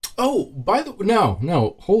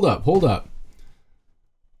 hold up.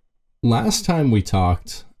 Last time we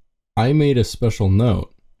talked, I made a special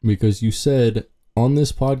note because you said on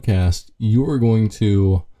this podcast you were going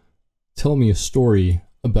to tell me a story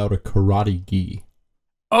about a karate gi.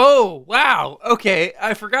 Oh, wow. Okay,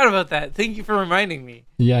 I forgot about that. Thank you for reminding me.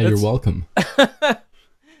 Yeah, you're welcome.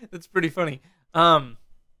 That's pretty funny. One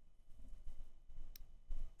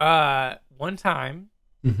time,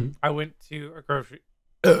 I went to a grocery.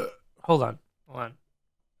 Hold on.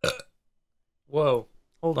 Whoa.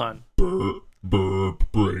 Hold on.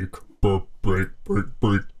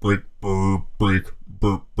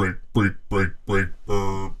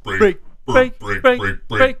 Break.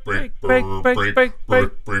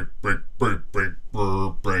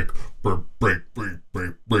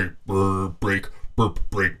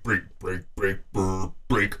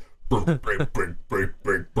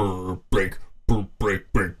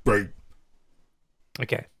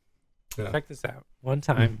 Okay. Check this out. One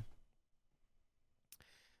time,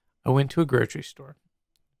 I went to a grocery store.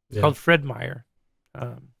 It's called Fred Meyer.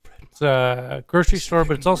 It's a grocery store,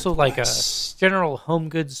 but it's also like a general home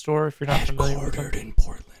goods store. If you're not familiar with them, in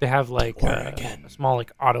Portland. They have like a small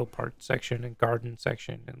like auto parts section and garden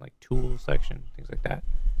section and like tool section, things like that.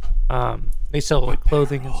 They sell like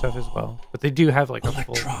clothing and stuff as well, but they do have like a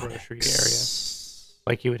full grocery area,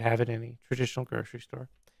 like you would have at any traditional grocery store.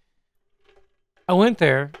 I went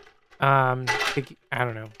there,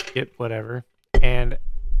 get whatever, and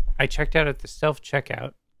I checked out at the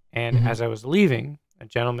self-checkout, and as I was leaving, a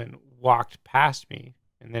gentleman walked past me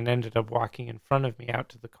and then ended up walking in front of me out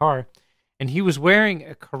to the car, and he was wearing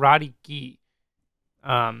a karate gi.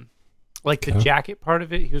 The jacket part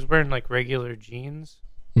of it, he was wearing like regular jeans,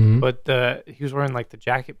 but he was wearing like the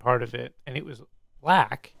jacket part of it, and it was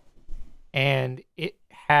black, and it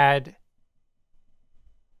had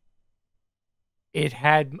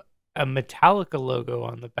a Metallica logo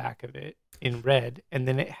on the back of it in red, and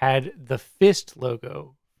then it had the fist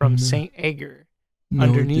logo from St. Anger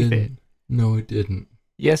underneath it. No, it didn't.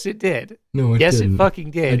 Yes, it did. No, it didn't. Yes, it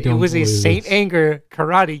fucking did. It was a St. Anger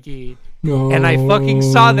karate gi No. And I fucking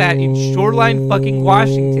saw that in Shoreline fucking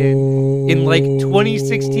Washington in like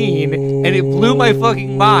 2016, and it blew my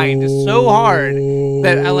fucking mind so hard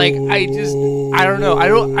that I don't know.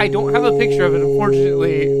 I don't have a picture of it,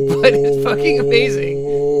 unfortunately, but it's fucking amazing.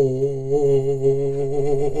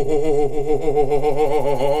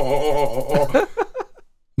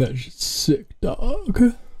 That's sick, dog.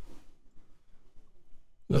 That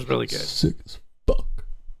was really good. Sick as fuck.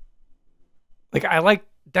 Like,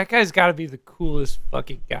 that guy's got to be the coolest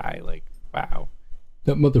fucking guy. Like, wow.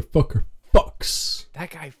 That motherfucker fucks. That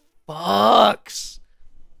guy fucks.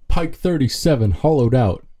 Pike 37, Hollowed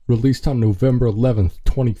Out, released on November 11th,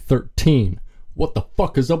 2013. What the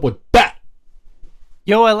fuck is up with that?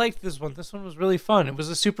 Yo, I liked this one. This one was really fun. It was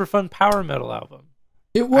a super fun power metal album.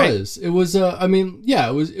 It was. It was,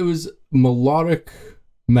 it was melodic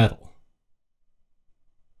metal.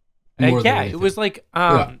 It was like,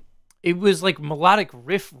 it was like melodic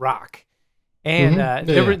riff rock. And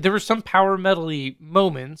there were some power metal-y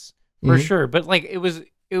moments for sure, but like it was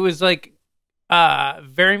like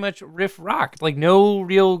very much riff rock, like no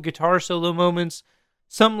real guitar solo moments,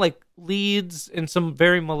 some like leads and some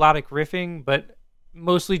very melodic riffing, but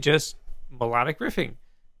mostly just melodic riffing.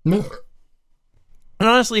 No. And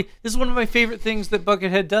honestly, this is one of my favorite things that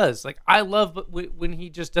Buckethead does. Like, I love when he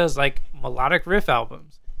just does like melodic riff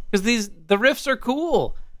albums, because the riffs are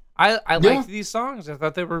cool. I liked these songs. I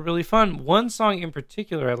thought they were really fun. One song in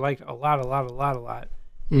particular I liked a lot.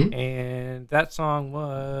 Mm-hmm. And that song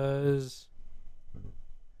was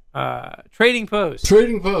Trading Post.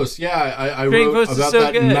 Trading Post, yeah. I wrote Post about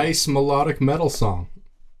that good. Nice melodic metal song.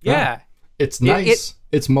 Yeah. It's nice,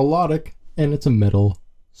 it's melodic, and it's a metal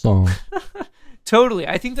song. Totally.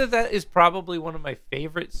 I think that is probably one of my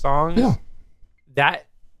favorite songs that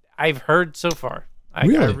I've heard so far. I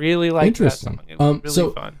really like that song. It was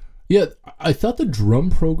really fun. Yeah, I thought the drum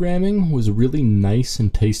programming was really nice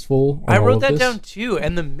and tasteful. I wrote that down too,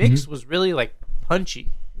 and the mix was really like punchy.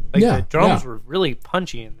 Like the drums were really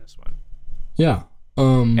punchy in this one. Yeah.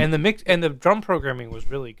 And the mix and the drum programming was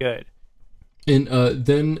really good. And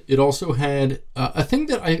then it also had a thing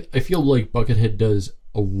that I feel like Buckethead does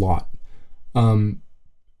a lot.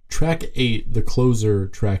 Track 8, the closer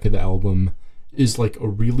track of the album, is like a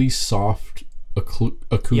really soft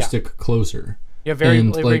acoustic closer. Yeah, very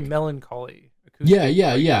melancholy. Yeah.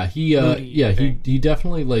 He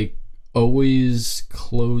definitely like always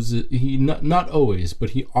closes. He not always, but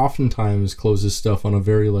he oftentimes closes stuff on a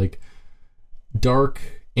very like dark,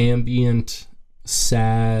 ambient,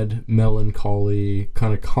 sad, melancholy,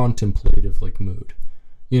 kind of contemplative like mood.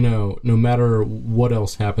 You know, no matter what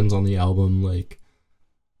else happens on the album, like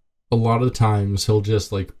a lot of the times he'll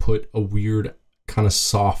just like put a weird kind of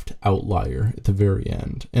soft outlier at the very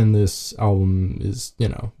end, and this album is, you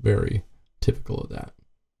know, very typical of that.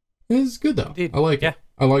 It's good though. Indeed. I like it.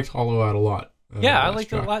 I liked Hollow Out a lot. I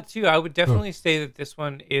liked it a lot too. I would definitely say that this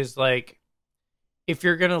one is like, if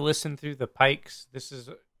you're gonna listen through the Pikes, this is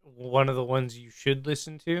one of the ones you should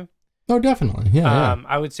listen to. Oh, definitely. Yeah.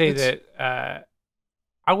 I would say that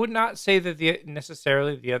I would not say that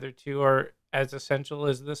necessarily the other two are as essential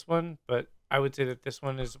as this one, but I would say that this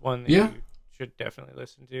one is one that you should definitely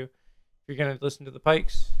listen to. If you're going to listen to the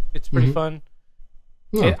Pikes, it's pretty fun.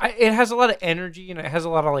 Yeah. It has a lot of energy, and it has a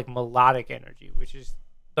lot of like melodic energy, which is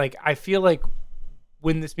like, I feel like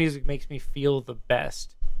when this music makes me feel the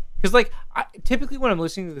best. Because like typically when I'm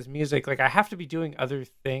listening to this music, like I have to be doing other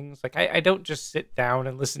things. Like I don't just sit down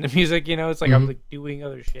and listen to music, you know. It's like I'm like doing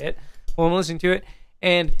other shit while I'm listening to it.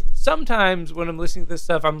 And sometimes when I'm listening to this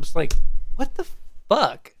stuff, I'm just like, what the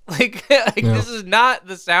fuck? Like this is not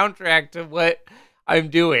the soundtrack to what I'm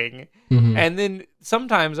doing. And then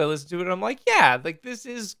sometimes I listen to it and I'm like, yeah, like this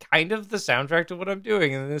is kind of the soundtrack to what I'm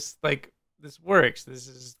doing, and this works. This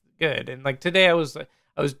is good. And like today I was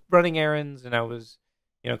running errands, and I was,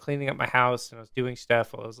 you know, cleaning up my house, and I was doing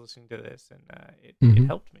stuff while I was listening to this, and it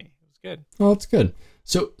helped me. It was good. Oh, it's good.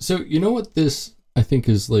 So you know what this I think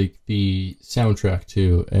is like the soundtrack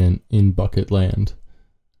to, and in Bucketland.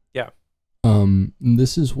 Yeah.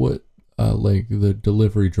 This is what like the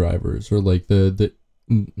delivery drivers, or like the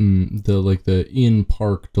like the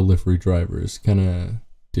in-park delivery drivers kind of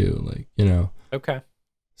do, like, you know. Okay.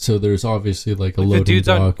 So there's obviously like a loading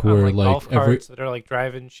dock where like golf carts that are like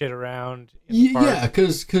driving shit around. In the park. Yeah,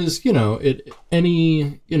 because you know,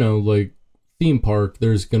 any you know, like theme park,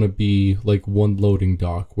 there's gonna be like one loading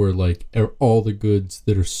dock where like all the goods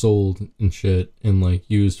that are sold and shit and like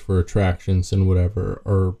used for attractions and whatever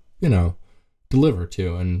are, you know, delivered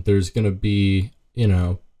to, and there's gonna be, you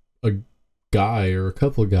know, a guy or a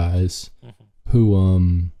couple of guys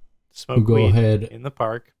who smoke go weed ahead in the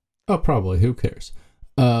park. Oh, probably. Who cares?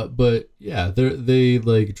 But yeah, they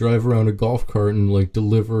like drive around a golf cart and like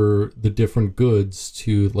deliver the different goods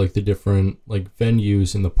to like the different like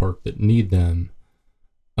venues in the park that need them.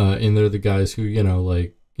 And they're the guys who,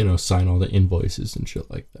 sign all the invoices and shit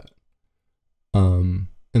like that.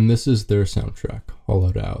 And this is their soundtrack,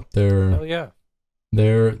 Hollowed Out. Hell yeah.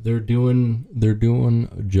 They're doing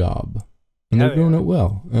a job. And they're doing it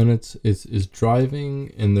well. And it's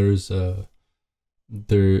driving, and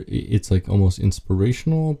it's like almost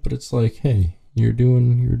inspirational, but it's like, hey, you're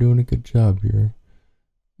doing a good job.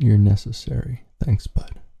 You're necessary. Thanks,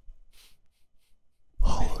 bud.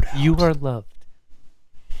 Hollowed Out. You are loved.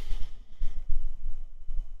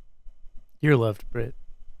 You're loved, Britt.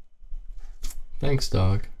 Thanks,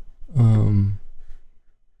 dog.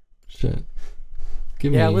 Shit.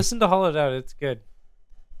 Listen to Hollowed Out. It's good.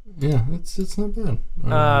 Yeah, it's not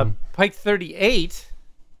bad. Pike 38.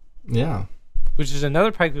 Yeah. Which is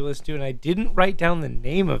another Pike we listened to, and I didn't write down the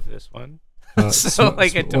name of this one. I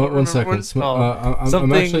don't remember one second. what it's called.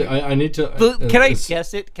 I'm actually, I need to... Can I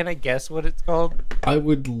guess it? Can I guess what it's called? I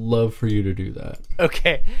would love for you to do that.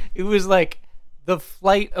 Okay. It was like The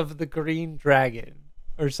Flight of the Green Dragon,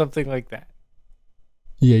 or something like that.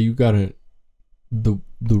 Yeah, you got it the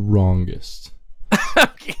wrongest.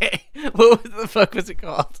 Okay. What the fuck was it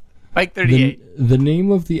called? Pike 38. The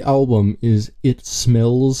name of the album is It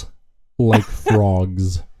Smells Like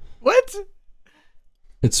Frogs. What?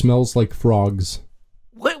 It Smells Like Frogs.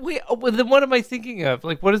 What? Wait, then what am I thinking of?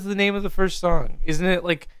 Like, what is the name of the first song? Isn't it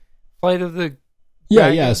like Flight of the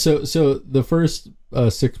Dragon? Yeah. So the first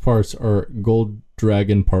 6 parts are Gold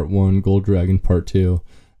Dragon Part 1, Gold Dragon Part 2,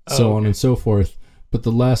 so on and so forth. But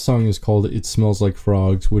the last song is called It Smells Like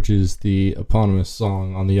Frogs, which is the eponymous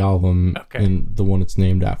song on the album and the one it's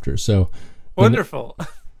named after. So wonderful.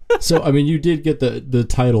 So, I mean, you did get the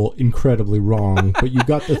title incredibly wrong, but you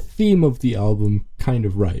got the theme of the album kind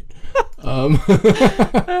of right.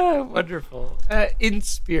 Wonderful. In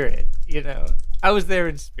spirit, I was there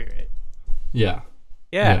in spirit. Yeah.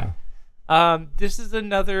 This is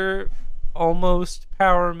another almost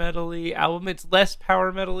power metal-y album. It's less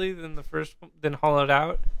power metal-y than the first one, than Hollowed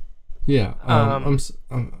Out. Yeah. I'm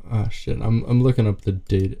looking up the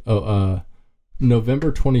date.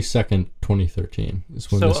 November 22nd, 2013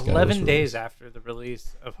 is when this guy was 11 days after the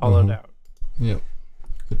release of Hollowed Out. Yep.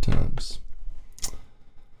 Good times.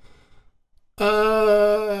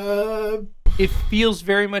 It feels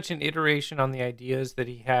very much an iteration on the ideas that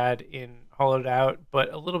he had in Hollowed Out,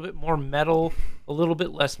 but a little bit more metal, a little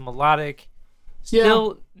bit less melodic.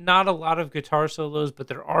 Still not a lot of guitar solos, but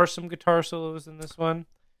there are some guitar solos in this one.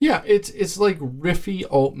 Yeah, it's like riffy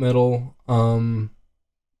alt metal.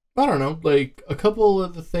 I don't know, like a couple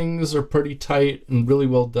of the things are pretty tight and really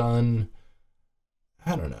well done.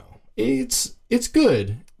 I don't know. It's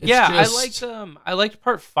good. I liked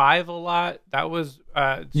part 5 a lot. That was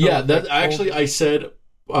I said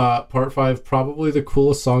part 5 probably the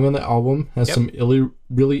coolest song on the album. Has some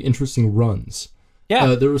really interesting runs.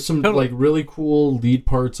 Yeah, there was some like really cool lead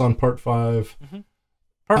parts on part 5. Mm-hmm.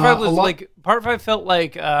 Part 5 was part 5 felt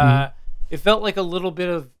like it felt like a little bit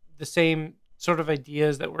of the same sort of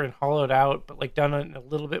ideas that were in Hollowed Out, but like done in a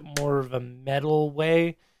little bit more of a metal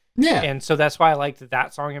way. Yeah, and so that's why I liked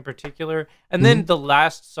that song in particular. And then the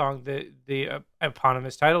last song, the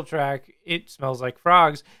eponymous title track, It Smells Like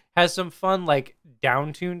Frogs, has some fun like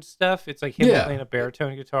down-tuned stuff. It's like him playing a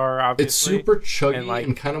baritone guitar. Obviously, it's super chuggy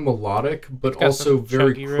and kind of melodic, but also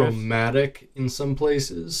very chromatic in some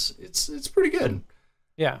places. It's pretty good.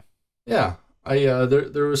 Yeah. There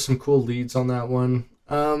was some cool leads on that one.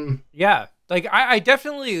 Like I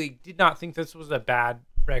definitely did not think this was a bad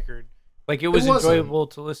record. Like it was enjoyable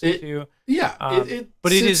to listen to. Yeah,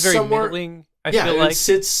 but it is very middling. I feel like it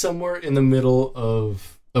sits somewhere in the middle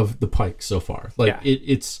of the Pikes so far. Like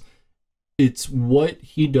it's what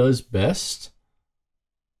he does best.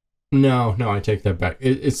 No, I take that back.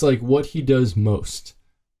 It's like what he does most.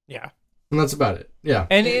 Yeah, and that's about it. Yeah,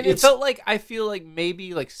 and it felt like I feel like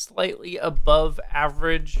maybe like slightly above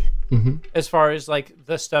average as far as like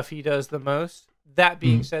the stuff he does the most. That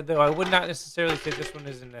being said, though, I would not necessarily say this one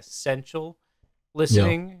is an essential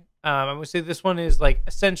listening. Yeah. I would say this one is like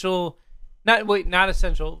essential, not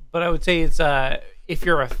essential, but I would say it's if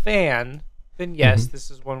you're a fan, then yes,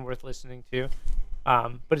 this is one worth listening to.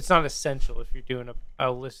 But it's not essential if you're doing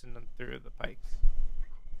a listen through the Pikes.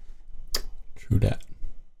 True that.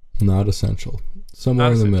 Not essential.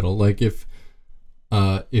 Somewhere in the middle. Like if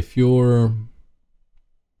you're,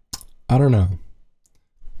 I don't know.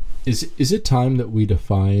 Is it time that we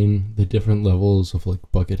define the different levels of like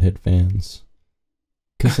Buckethead fans?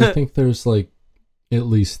 Because I think there's like at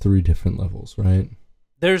least 3 different levels, right?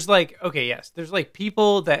 there's like, okay, yes, there's like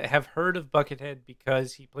people that have heard of Buckethead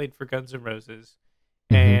because he played for Guns N' Roses,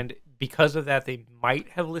 and because of that, they might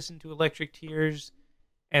have listened to Electric Tears,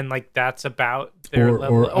 and like that's about their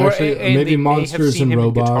level. Or actually, maybe Monsters and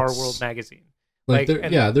Robots. Guitar World magazine.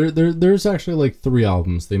 There's actually like 3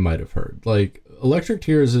 albums they might have heard. Like Electric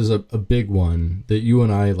Tears is a big one that you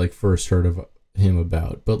and I like first heard of him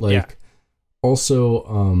about, but like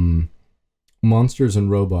also Monsters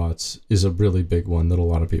and Robots is a really big one that a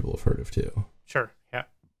lot of people have heard of too. Sure, yeah.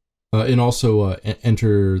 And also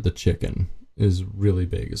Enter the Chicken is really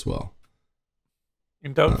big as well.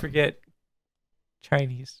 And don't forget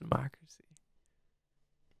Chinese Democracy.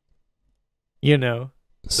 You know.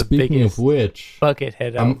 Speaking of which,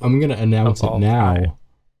 Buckethead I'm going to announce it now.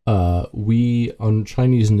 We, on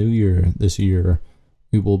Chinese New Year this year,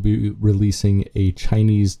 we will be releasing a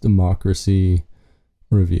Chinese Democracy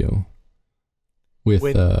review with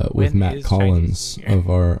Matt Collins of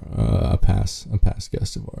our a past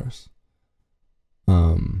guest of ours.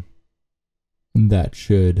 That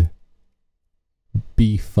should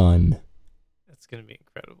be fun. That's going to be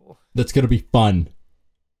incredible. That's going to be fun.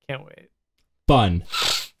 Can't wait. Fun.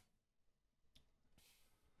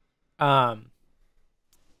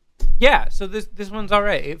 Yeah, so this one's all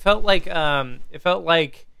right. It felt like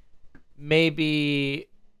maybe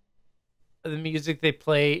the music they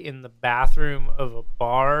play in the bathroom of a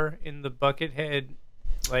bar in the Buckethead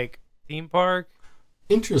like theme park.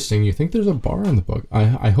 Interesting. You think there's a bar in the book?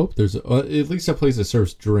 I hope there's at least a place that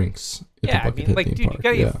serves drinks. Yeah, I mean, like, dude, you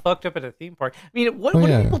gotta get fucked up at a theme park. I mean, what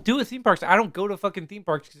do people do at theme parks? I don't go to fucking theme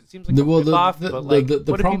parks because it seems like off. But like, what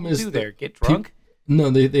do people do there? Get drunk? No,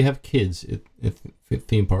 they have kids at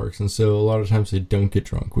theme parks, and so a lot of times they don't get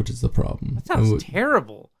drunk, which is the problem. That sounds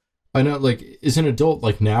terrible. I know, like, as an adult,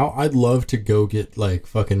 like now, I'd love to go get like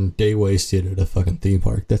fucking day wasted at a fucking theme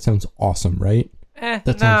park. That sounds awesome, right? I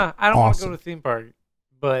don't want to go to a theme park.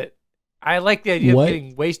 But I like the idea of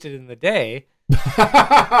getting wasted in the day.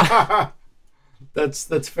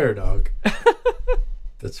 That's fair, dog.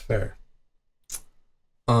 That's fair.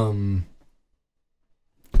 Pike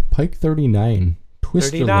 39,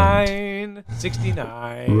 Twisterlend.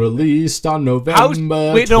 69. Released on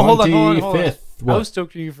November 25th. How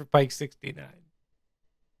stoked are you for Pike 69?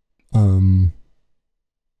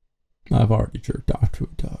 I've already jerked off to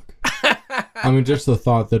it, dog. I mean, just the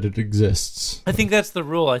thought that it exists. I think that's the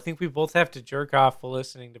rule. I think we both have to jerk off while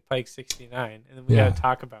listening to Pike 69, and then we got to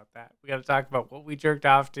talk about that. We got to talk about what we jerked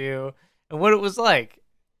off to and what it was like.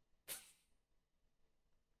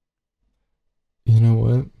 You know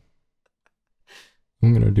what?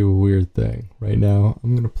 I'm going to do a weird thing right now.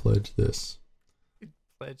 I'm going to pledge this.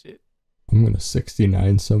 Pledge it. I'm going to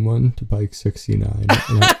 69 someone to Pike 69.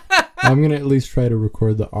 I'm going to at least try to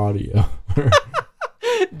record the audio.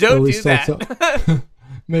 Don't do that.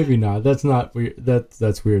 Maybe not. That's not weird.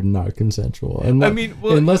 That's weird and not consensual.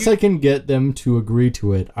 Unless I can get them to agree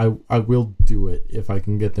to it, I will do it if I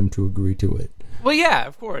can get them to agree to it. Well, yeah,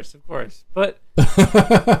 of course. But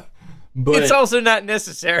but it's also not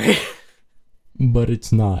necessary. But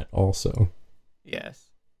it's not also.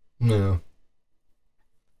 Yes. No.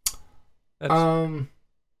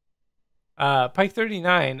 Pike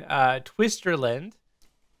 39, Twisterlend.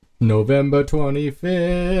 November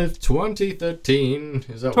 25th, 2013.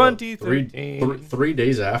 Is that 2013? What, three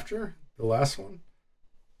days after the last one?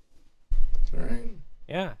 All right.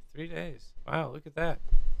 Yeah, 3 days. Wow, look at that.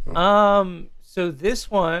 Oh. So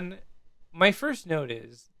this one, my first note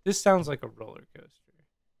is this sounds like a roller coaster.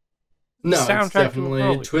 No, it's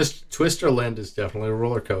definitely Twisterland is definitely a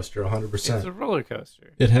roller coaster, 100%. It's a roller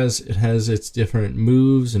coaster. It has its different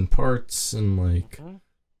moves and parts and like. Mm-hmm.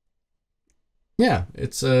 Yeah,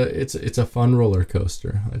 it's a fun roller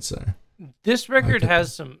coaster, I'd say. This record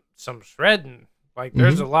has some shredding. Like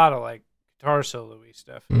there's a lot of like guitar solo-y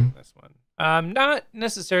stuff in this one. Not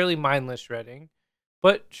necessarily mindless shredding,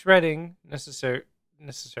 but shredding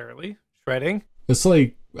necessarily shredding. It's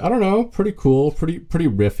like, I don't know, pretty cool, pretty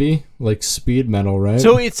riffy, like speed metal, right?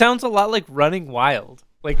 So it sounds a lot like Running Wild.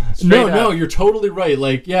 Like no, you're totally right.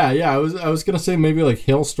 Like yeah, I was gonna say maybe like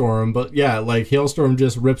Hailstorm, but yeah, like Hailstorm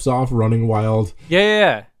just rips off Running Wild.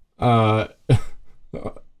 Yeah. All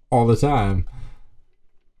the time.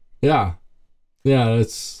 Yeah,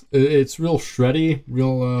 it's real shreddy,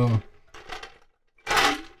 real.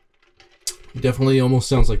 Definitely almost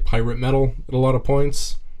sounds like pirate metal at a lot of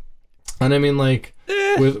points. And I mean, like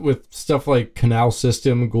with stuff like Canal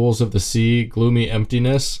System, Ghouls of the Sea, Gloomy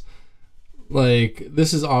Emptiness. Like,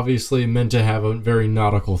 this is obviously meant to have a very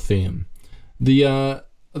nautical theme. The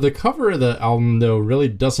cover of the album, though, really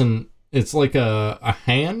doesn't... It's like a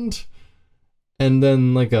hand, and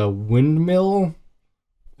then like a windmill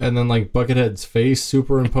and then like Buckethead's face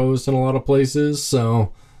superimposed in a lot of places.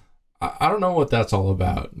 So I don't know what that's all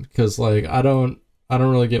about, because like I don't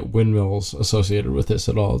really get windmills associated with this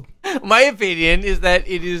at all. My opinion is that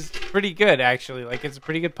it is pretty good, actually. Like, it's a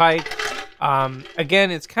pretty good Pike.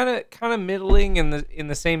 Again, it's kind of middling in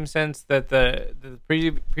the same sense that the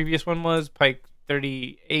previous one was Pike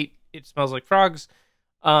 38. It Smells Like Frogs.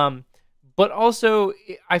 But also,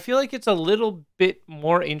 I feel like it's a little bit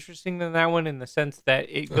more interesting than that one in the sense that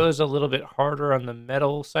it goes a little bit harder on the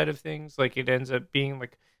metal side of things. Like, it ends up being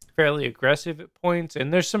like fairly aggressive at points,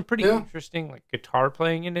 and there's some pretty interesting like guitar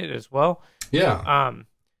playing in it as well. Yeah.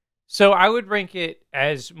 So I would rank it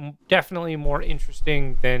as definitely more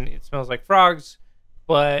interesting than It Smells Like Frogs,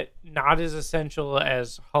 but not as essential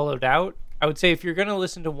as Hollowed Out. I would say if you're going to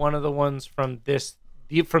listen to one of the ones from these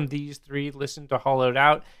three, listen to Hollowed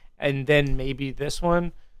Out, and then maybe this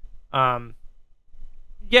one. Yeah,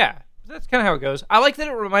 that's kind of how it goes. I like that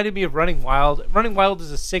it reminded me of Running Wild. Running Wild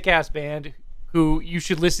is a sick-ass band who you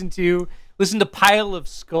should listen to. Listen to Pile of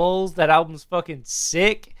Skulls. That album's fucking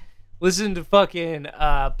sick. Listen to fucking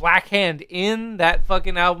Black Hand In. That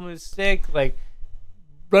fucking album is sick. Like,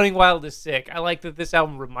 Running Wild is sick. I like that this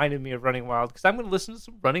album reminded me of Running Wild, because I'm going to listen to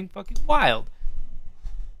some Running fucking Wild.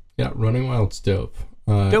 Yeah, Running Wild's dope.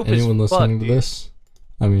 Dope anyone as listening fuck, to this?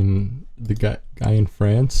 I mean, the guy in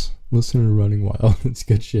France, listen to Running Wild. It's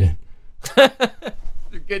good shit. They're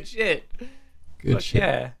good shit. Good shit.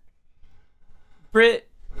 Yeah. Britt.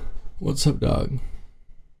 What's up, dog?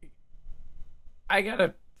 I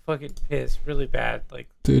gotta fucking piss really bad. Like,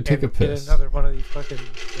 dude, take a piss. Get another one of these fucking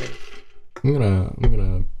things. I'm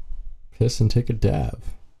gonna piss and take a dab.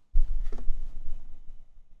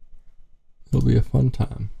 It'll be a fun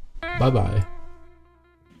time. Bye-bye.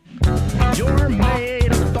 You're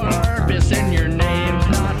made of Barbus and your name's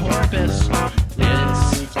not Horpus.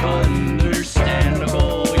 It's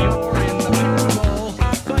understandable you're in the Bible,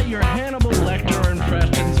 but your Hannibal Lecter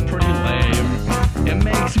impression's pretty lame. It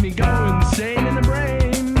makes me go insane in the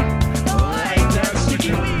brain, like that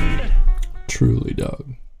sticky weed. Truly,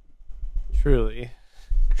 dog.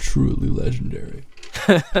 Truly legendary.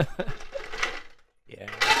 Yeah.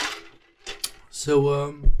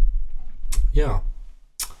 So, yeah.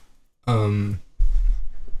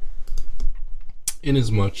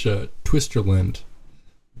 Inasmuch Twisterlend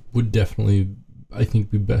would definitely, I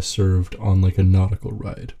think, be best served on like a nautical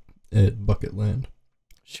ride at Bucketland.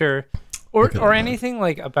 Sure. Or anything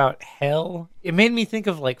like about hell. It made me think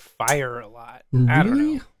of like fire a lot. Really? I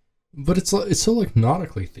don't know. But it's so like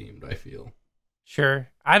nautically themed, I feel. Sure.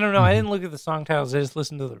 I don't know. I didn't look at the song titles. I just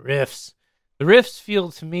listened to the riffs. The riffs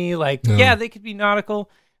feel to me like, yeah, they could be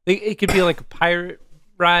nautical. It could be like a pirate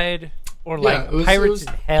ride, or like Pirates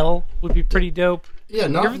in Hell would be pretty dope. Yeah,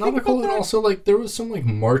 nautical, and also like there was some like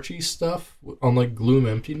marchy stuff on like Gloom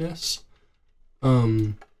Emptiness.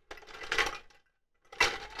 You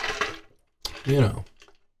know,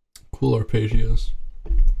 cool arpeggios.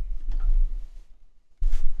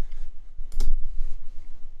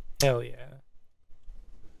 Hell yeah.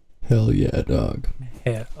 Hell yeah, dog.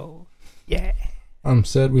 Hell yeah. I'm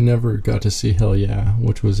sad we never got to see Hellyeah,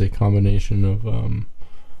 which was a combination of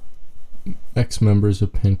ex-members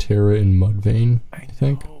of Pantera and Mudvayne, I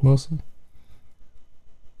think, mostly.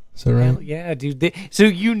 Is that right? Hell yeah, dude. So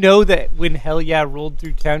you know that when Hellyeah rolled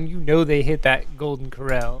through town, you know they hit that Golden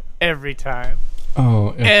Corral every time.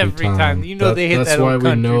 Oh, every time. You know they hit that. That's why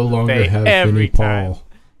we no longer have Vinnie Paul.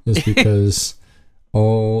 Is because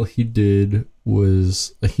all he did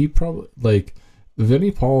was he probably like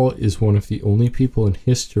Vinnie Paul is one of the only people in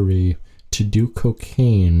history to do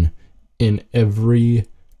cocaine in every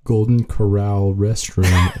Golden Corral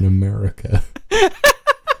restroom in America.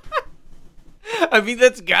 I mean,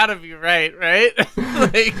 that's gotta be right?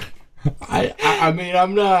 Like, I mean,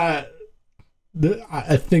 I'm not.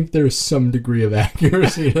 I think there's some degree of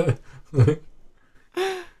accuracy. The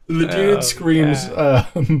dude screams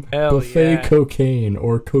buffet cocaine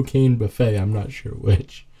or cocaine buffet. I'm not sure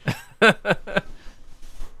which.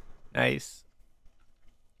 Nice.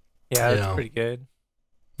 Yeah, that's pretty good.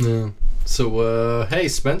 Yeah. So, hey,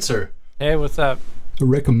 Spencer. Hey, what's up?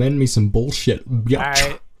 Recommend me some bullshit.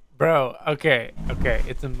 Bro, okay.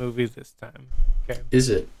 It's a movie this time. Okay. Is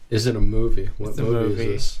it? Is it a movie? What movie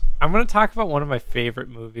is this? I'm going to talk about one of my favorite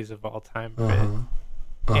movies of all time,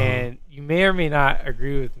 and you may or may not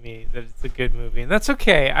agree with me that it's a good movie, and that's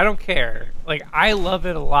okay. I don't care. Like, I love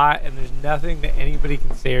it a lot, and there's nothing that anybody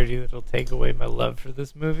can say or do that'll take away my love for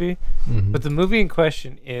this movie. But the movie in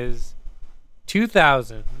question is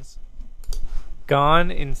 2000's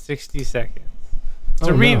Gone in 60 Seconds. It's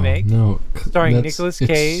a remake starring Nicolas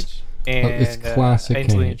Cage. and it's classic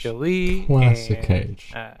Angelina Cage. Jolie. Classic and,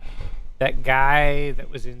 Cage. That guy that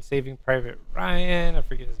was in Saving Private Ryan, I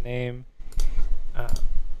forget his name.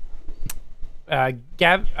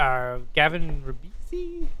 Gavin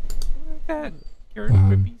Ribisi? Something like that?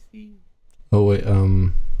 Ribisi? Oh, wait,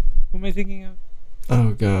 Who am I thinking of?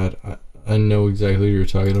 Oh, God. I know exactly who you're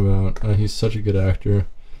talking about. He's such a good actor.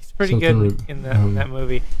 He's pretty good in that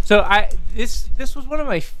movie. So this was one of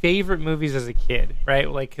my favorite movies as a kid, right?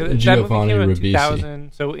 Like that movie came out in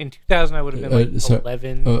 2000. So in 2000 I would have been like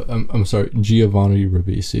 11. I'm sorry, Giovanni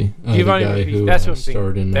Ribisi. Giovanni Ribisi. That's what I'm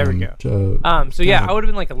thinking. There we go. So yeah, I would have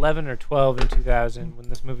been like 11 or 12 in 2000 when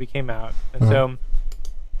this movie came out, and so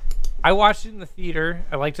I watched it in the theater.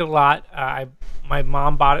 I liked it a lot. My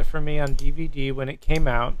mom bought it for me on DVD when it came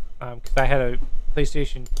out because I had a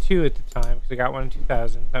PlayStation 2 at the time because I got one in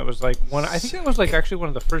 2000. That was like one. I think that was like actually one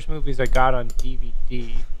of the first movies I got on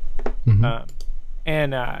DVD. Yeah.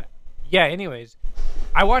 Anyways,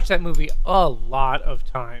 I watched that movie a lot of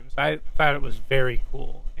times. I thought it was very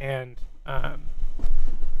cool, and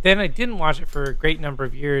then I didn't watch it for a great number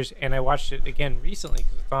of years, and I watched it again recently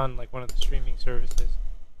because it's on like one of the streaming services,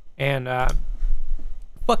 and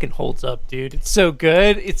fucking holds up, dude. It's so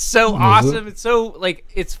good. It's so awesome. It's so like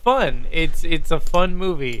it's fun. It's a fun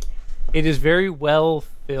movie. It is very well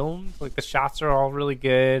filmed. Like the shots are all really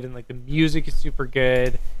good, and like the music is super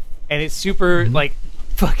good, and it's super like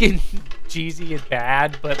fucking cheesy and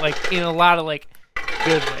bad, but like in a lot of like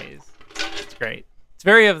good ways. It's great. It's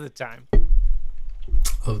very of the time.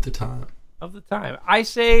 Of the time. I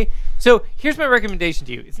say, so here's my recommendation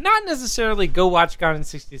to you. It's not necessarily go watch Gone in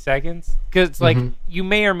 60 Seconds, because it's like you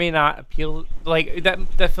may or may not appeal, like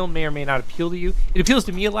that film may or may not appeal to you. It appeals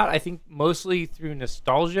to me a lot, I think, mostly through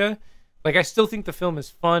nostalgia. Like I still think the film is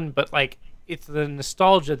fun, but like it's the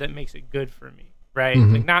nostalgia that makes it good for me, right?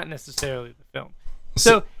 Like not necessarily the film.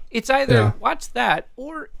 So it's either watch that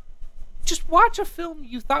or just watch a film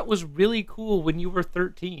you thought was really cool when you were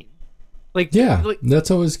 13. Like that's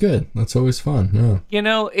always good. That's always fun. Yeah, you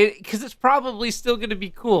know, because it's probably still going to be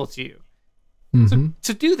cool to you. So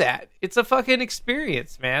to do that, it's a fucking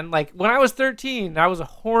experience, man. Like when I was 13, I was a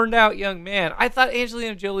horned out young man. I thought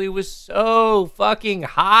Angelina Jolie was so fucking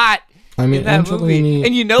hot in that movie.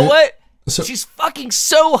 And you know what? She's fucking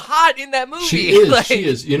so hot in that movie. She is. Like, she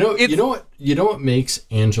is. You know what makes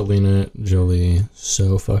Angelina Jolie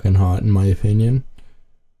so fucking hot, in my opinion?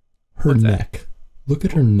 Her neck. Look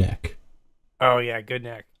at her neck. Oh yeah, good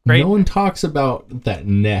neck. Great. No one talks about that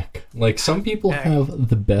neck. Like some people have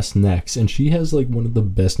the best necks, and she has like one of the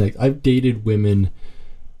best necks. I've dated women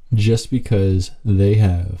just because they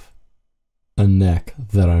have a neck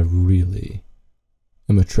that I really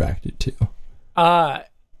am attracted to.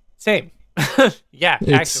 Same. Yeah,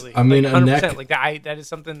 actually. I mean, like, 100%, a neck. Like that is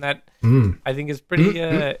something that I think is pretty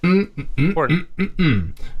important.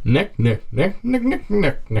 Neck.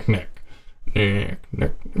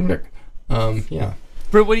 Yeah.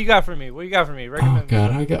 Britt, what do you got for me? Recommend. Oh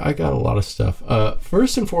God, I got a lot of stuff.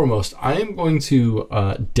 First and foremost, I am going to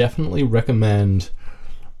definitely recommend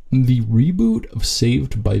the reboot of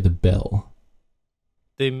Saved by the Bell.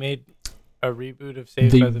 They made a reboot of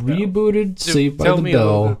Saved by the Bell. They rebooted Saved by the Bell. Tell me a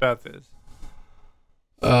little bit about this.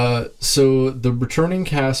 So the returning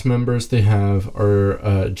cast members they have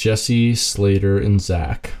are Jesse, Slater, and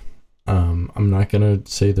Zach. I'm not gonna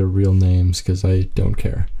say their real names because I don't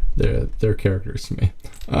care. They're characters to me.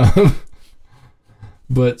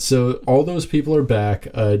 But so all those people are back.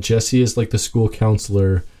 Jesse is like the school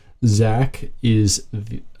counselor. Zach is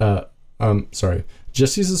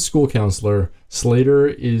Jesse's the school counselor. Slater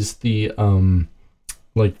is the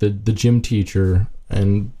like the gym teacher,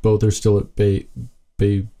 and both are still at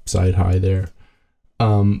Bayside High there.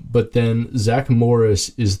 But then Zach Morris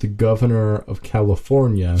is the governor of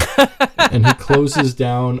California, and he closes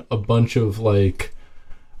down a bunch of like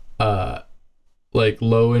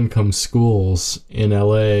low-income schools in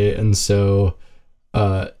LA, and so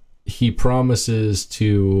he promises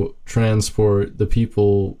to transport the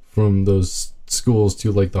people from those schools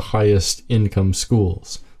to like the highest income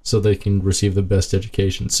schools so they can receive the best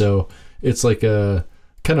education. So it's like a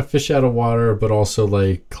kind of fish out of water, but also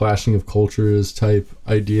like clashing of cultures type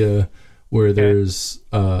idea where there's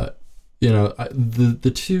the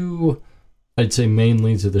two I'd say main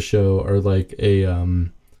leads of the show are like a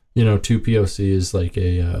two POCs, like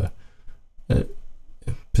a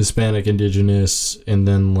Hispanic indigenous, and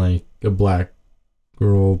then like a black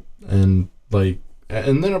girl, and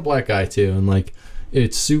then a black guy too, and like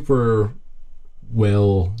it's super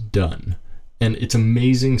well done, and it's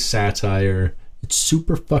amazing satire. It's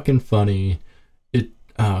super fucking funny.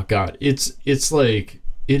 It's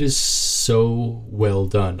it is so well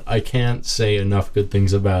done. I can't say enough good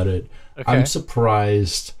things about it. Okay. I'm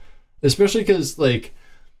surprised, especially because, like,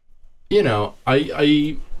 you know,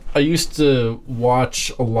 I used to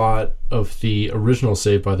watch a lot of the original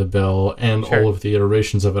Saved by the Bell and all of the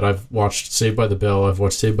iterations of it. I've watched Saved by the Bell. I've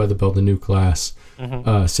watched Saved by the Bell: The New Class,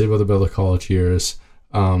 Saved by the Bell: The College Years,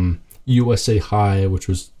 USA High, which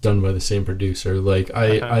was done by the same producer. Like,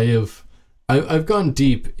 I've gone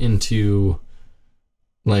deep into,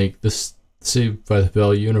 like, this Saved by the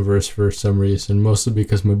Bell universe for some reason, mostly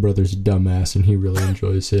because my brother's a dumbass and he really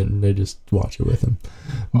enjoys it, and I just watch it with him.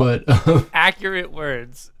 But accurate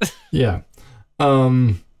words. Yeah.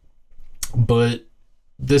 But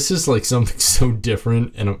this is like something so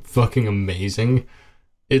different and fucking amazing.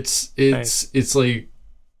 It's like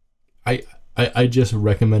I just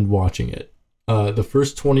recommend watching it. The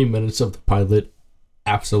first 20 minutes of the pilot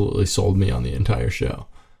absolutely sold me on the entire show.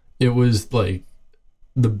 It was like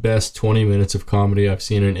the best 20 minutes of comedy I've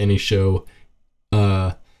seen in any show in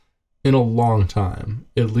a long time.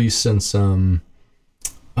 At least since oh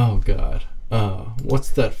god. What's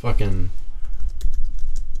that fucking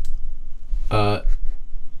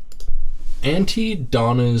Aunty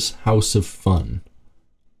Donna's House of Fun,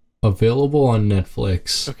 available on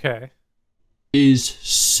Netflix. Okay. Is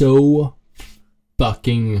so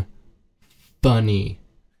fucking funny.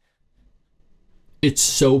 It's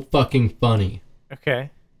so fucking funny. Okay.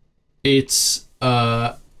 It's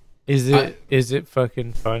Is it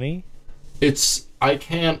fucking funny? It's, I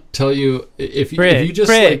can't tell you if you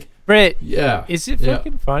Brit, yeah. Is it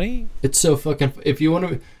fucking funny? It's so fucking, if you want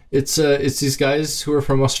to, it's these guys who are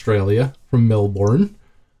from Australia, from Melbourne.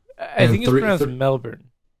 I think it's pronounced Melbourne.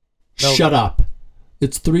 Shut up.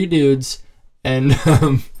 It's 3 dudes, and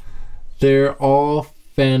they're all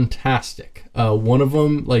fantastic. One of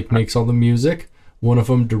them like makes all the music. One of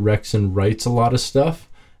them directs and writes a lot of stuff,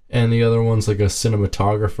 and the other one's like a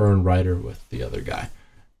cinematographer and writer with the other guy.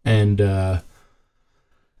 And but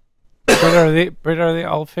are they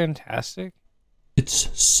all fantastic? It's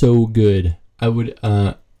so good. I would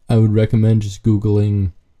recommend just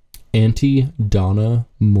Googling Aunty Donna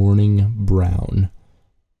Morning Brown.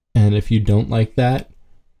 And if you don't like that,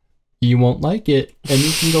 you won't like it, and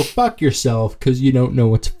you can go fuck yourself because you don't know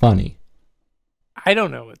what's funny. I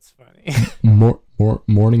don't know what's funny.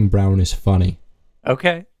 Morning Brown is funny.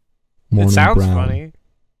 Okay. Morning it sounds Brown. funny.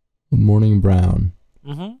 Morning Brown.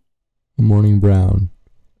 Mm-hmm. Morning Brown.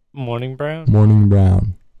 Morning Brown. Morning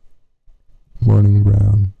Brown. Morning Brown. Morning Brown. Morning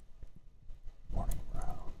Brown.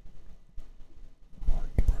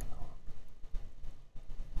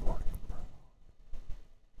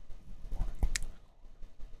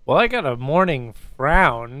 Well, I got a morning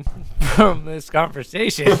frown from this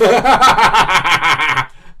conversation.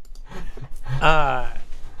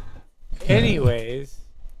 Anyways,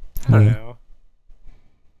 I don't know.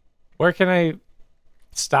 Where can I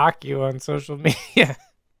stalk you on social media?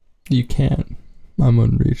 You can't. I'm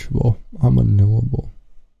unreachable. I'm unknowable.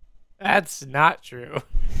 That's not true.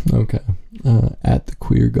 Okay. At the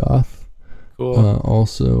Queer Goth. Cool.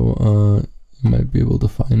 Also, you might be able to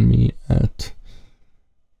find me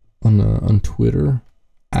on Twitter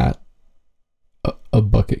at a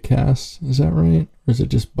Bucketcast. Is that right? Or is it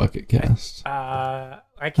just Bucketcast? I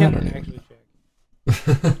can't actually check.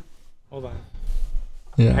 Hold on.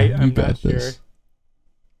 Yeah, I'm you bet not this. sure.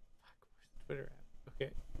 Twitter app.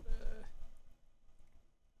 Okay.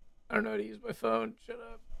 I don't know how to use my phone. Shut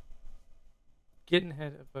up. Getting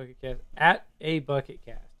head of Bucketcast. At a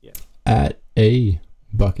Bucketcast. Yes. At a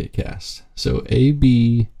Bucketcast. So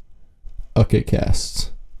AB Bucketcasts.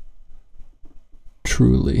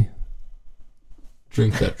 Truly.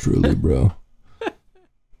 Drink that truly, bro.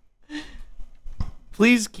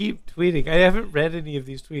 Please keep tweeting. I haven't read any of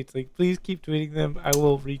these tweets. Like, please keep tweeting them. I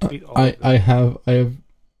will retweet all of them. I have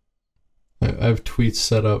tweets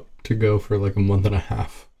set up to go for like a month and a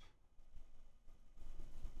half.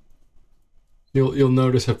 You'll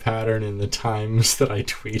notice a pattern in the times that I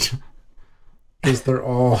tweet, because they're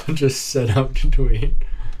all just set up to tweet.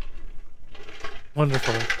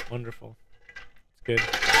 Wonderful. It's good.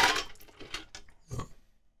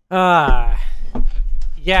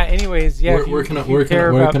 Yeah, anyways, yeah. Where can I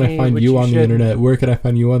find you on the internet? Where can I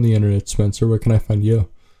find you on the internet, Spencer? Where can I find you?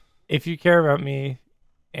 If you care about me,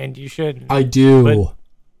 and you should. I do. But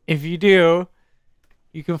if you do,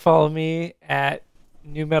 you can follow me at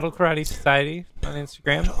New Metal Karate Society on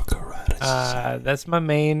Instagram. That's my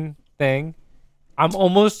main thing. I'm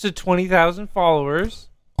almost to 20,000 followers.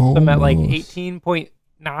 So I'm at like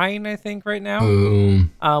 18.9, I think, right now.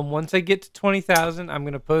 Once I get to 20,000, I'm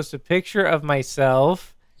gonna post a picture of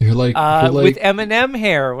myself. You're like with Eminem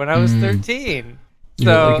hair when I was 13.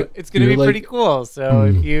 So it's going to be pretty cool. So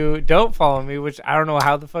if you don't follow me, which I don't know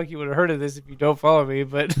how the fuck you would have heard of this if you don't follow me,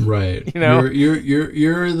 but right, you know,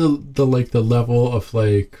 you're the like the level of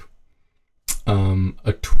like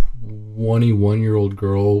a 21-year-old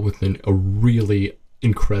girl with a really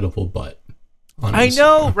incredible butt. I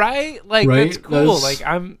know, right? Like that's cool. Like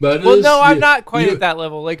I'm not quite at that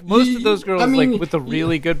level. Like most of those girls, like with the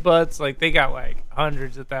really good butts, like they got like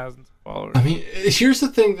hundreds of thousands of followers. I mean, here's the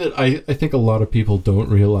thing that I think a lot of people don't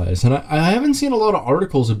realize, and I haven't seen a lot of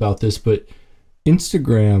articles about this, but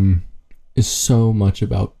Instagram is so much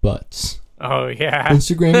about butts. Oh yeah,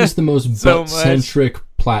 Instagram is the most butt-centric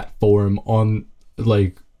platform on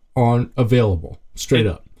available. Straight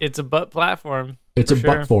up, it's a butt platform. It's a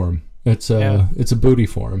butt forum. It's a booty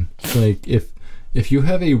forum. Like if you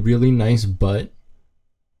have a really nice butt.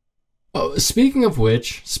 Oh, speaking of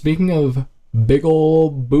big ol'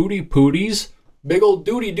 booty pooties, big ol'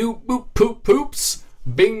 doody doo boop poop poops,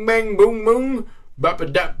 bing bang boom boom, bap a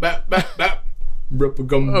dap bap bap bap, brup a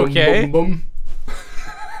gum bum bum bum.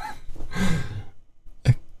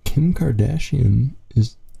 Kim Kardashian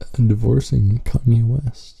is divorcing Kanye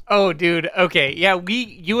West. Oh, dude. Okay. Yeah,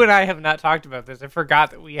 you and I have not talked about this. I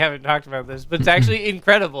forgot that we haven't talked about this, but it's actually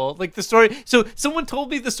incredible. Like the story. So someone told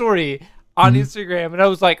me the story on Instagram, and I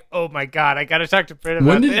was like, oh my God, I got to talk to Britt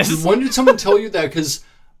about this. When did someone tell you that? Because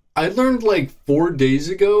I learned like 4 days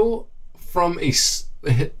ago from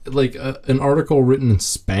an article written in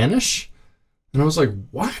Spanish, and I was like,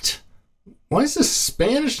 what? Why is this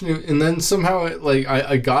Spanish news? And then somehow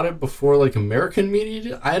I got it before like American media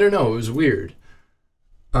did. I don't know. It was weird.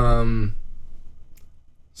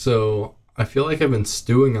 So I feel like I've been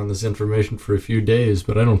stewing on this information for a few days,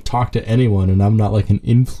 but I don't talk to anyone, and I'm not like an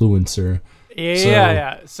influencer.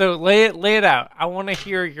 Yeah. So lay it out. I want to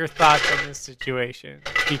hear your thoughts on this situation,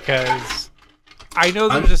 because I know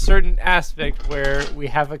there's a certain aspect where we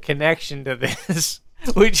have a connection to this.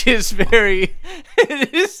 Which is very,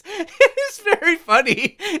 it is very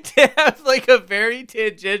funny to have like a very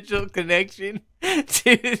tangential connection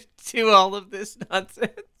to all of this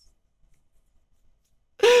nonsense.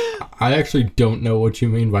 I actually don't know what you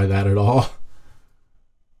mean by that at all.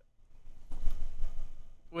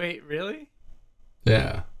 Wait, really?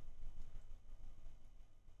 Yeah.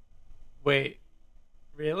 Wait,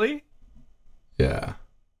 really? Yeah.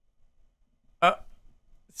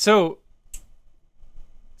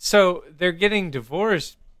 So they're getting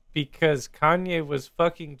divorced because Kanye was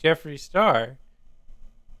fucking Jeffree Star.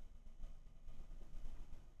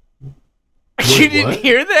 Wait, you didn't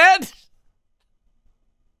hear that?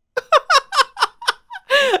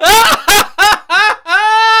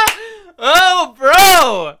 Oh,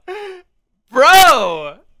 bro!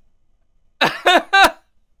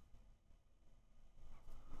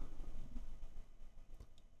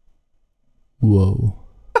 Whoa.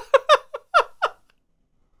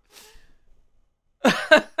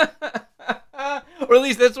 Or at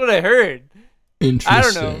least that's what I heard.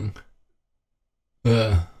 Interesting. I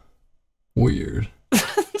don't know. Weird.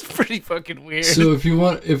 It's pretty fucking weird. So if you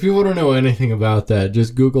want to know anything about that,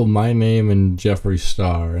 just Google my name and Jeffree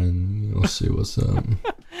Star, and you'll see what's up.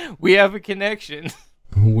 We have a connection.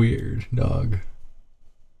 Weird, dog.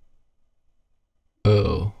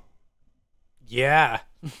 Oh. Yeah.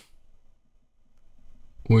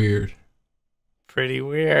 Weird. Pretty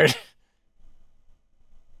weird.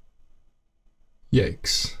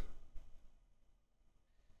 Yikes.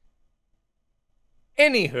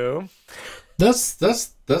 Anywho, that's a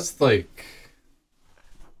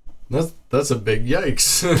big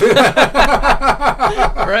yikes.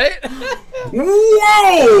 Right?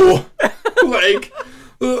 Whoa!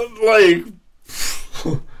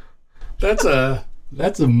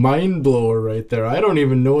 that's a mind blower right there. I don't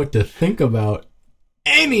even know what to think about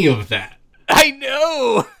any of that. I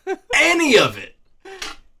know. Any of it.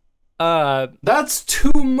 That's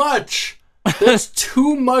too much. That's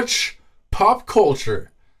too much pop culture.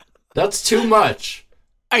 That's too much.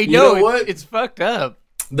 I know what? It's fucked up.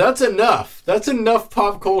 That's enough. That's enough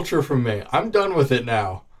pop culture from me. I'm done with it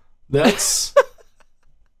now. That's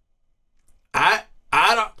I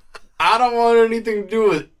don't want anything to do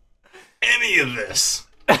with any of this.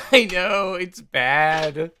 I know, it's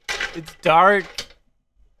bad. It's dark.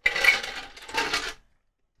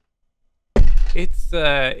 It's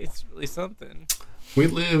really something. We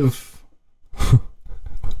live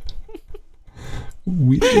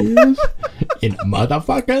in a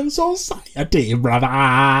motherfucking society, brother.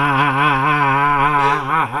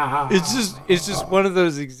 It's just one of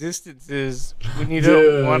those existences when you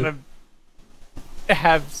don't want to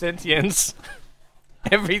have sentience.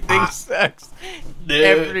 Everything sucks.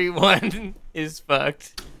 Everyone is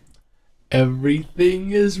fucked.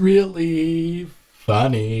 Everything is really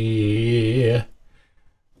funny.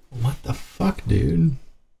 What the fuck, dude?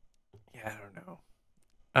 Yeah, I don't know.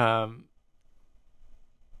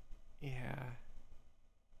 Yeah.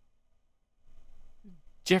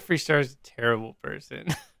 Jeffree Star's a terrible person.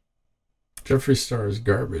 Jeffree Star is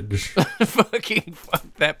garbage. Fucking fuck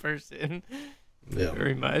that person. Yeah.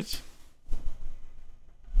 Very much.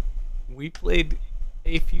 We played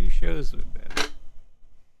a few shows with them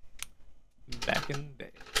back in the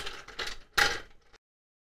day.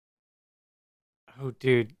 Oh,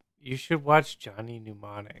 dude, you should watch Johnny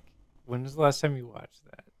Mnemonic. When was the last time you watched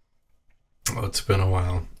that? Oh, it's been a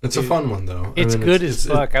while. It's a fun one, though. It's good as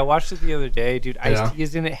fuck. I watched it the other day, dude. Ice-T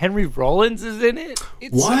is in it. Henry Rollins is in it.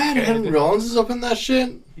 It's what? So good. Henry Rollins is up in that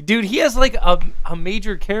shit? Dude, he has like a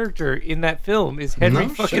major character in that film. Is Henry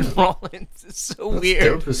fucking Rollins? It's so weird.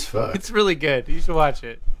 Dope as fuck. It's really good. You should watch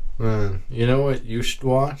it. Man, you know what you should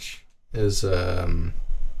watch is God.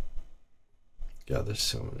 There's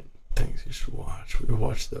so many things you should watch. We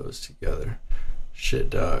watched those together. Shit,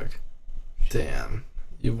 dog. Damn.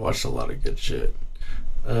 You've watched a lot of good shit.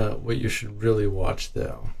 What you should really watch,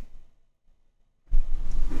 though.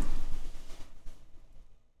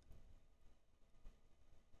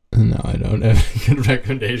 No, I don't have any good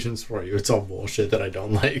recommendations for you. It's all bullshit that I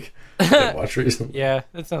don't like. I watched recently. Yeah,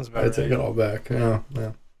 that sounds about right. I take it all back. Yeah.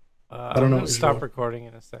 I don't know. I'm gonna stop recording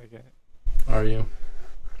in a second. Are you?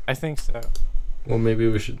 I think so. Well, maybe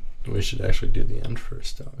we should actually do the end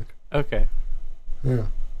first, dog. Okay. Yeah.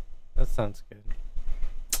 That sounds good.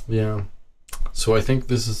 Yeah. So I think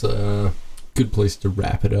this is a good place to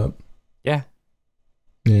wrap it up. Yeah.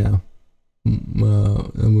 Yeah.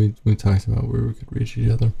 And we talked about where we could reach each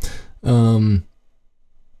other. When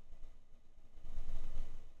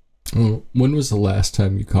was the last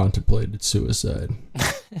time you contemplated suicide?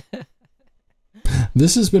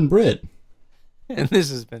 This has been Britt. And this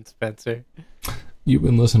has been Spencer. You've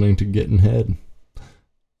been listening to Gettin Head.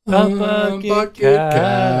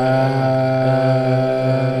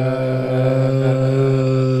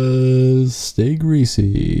 Bucketcast. Stay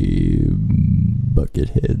greasy,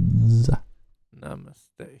 bucketheads.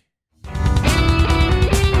 Namaste.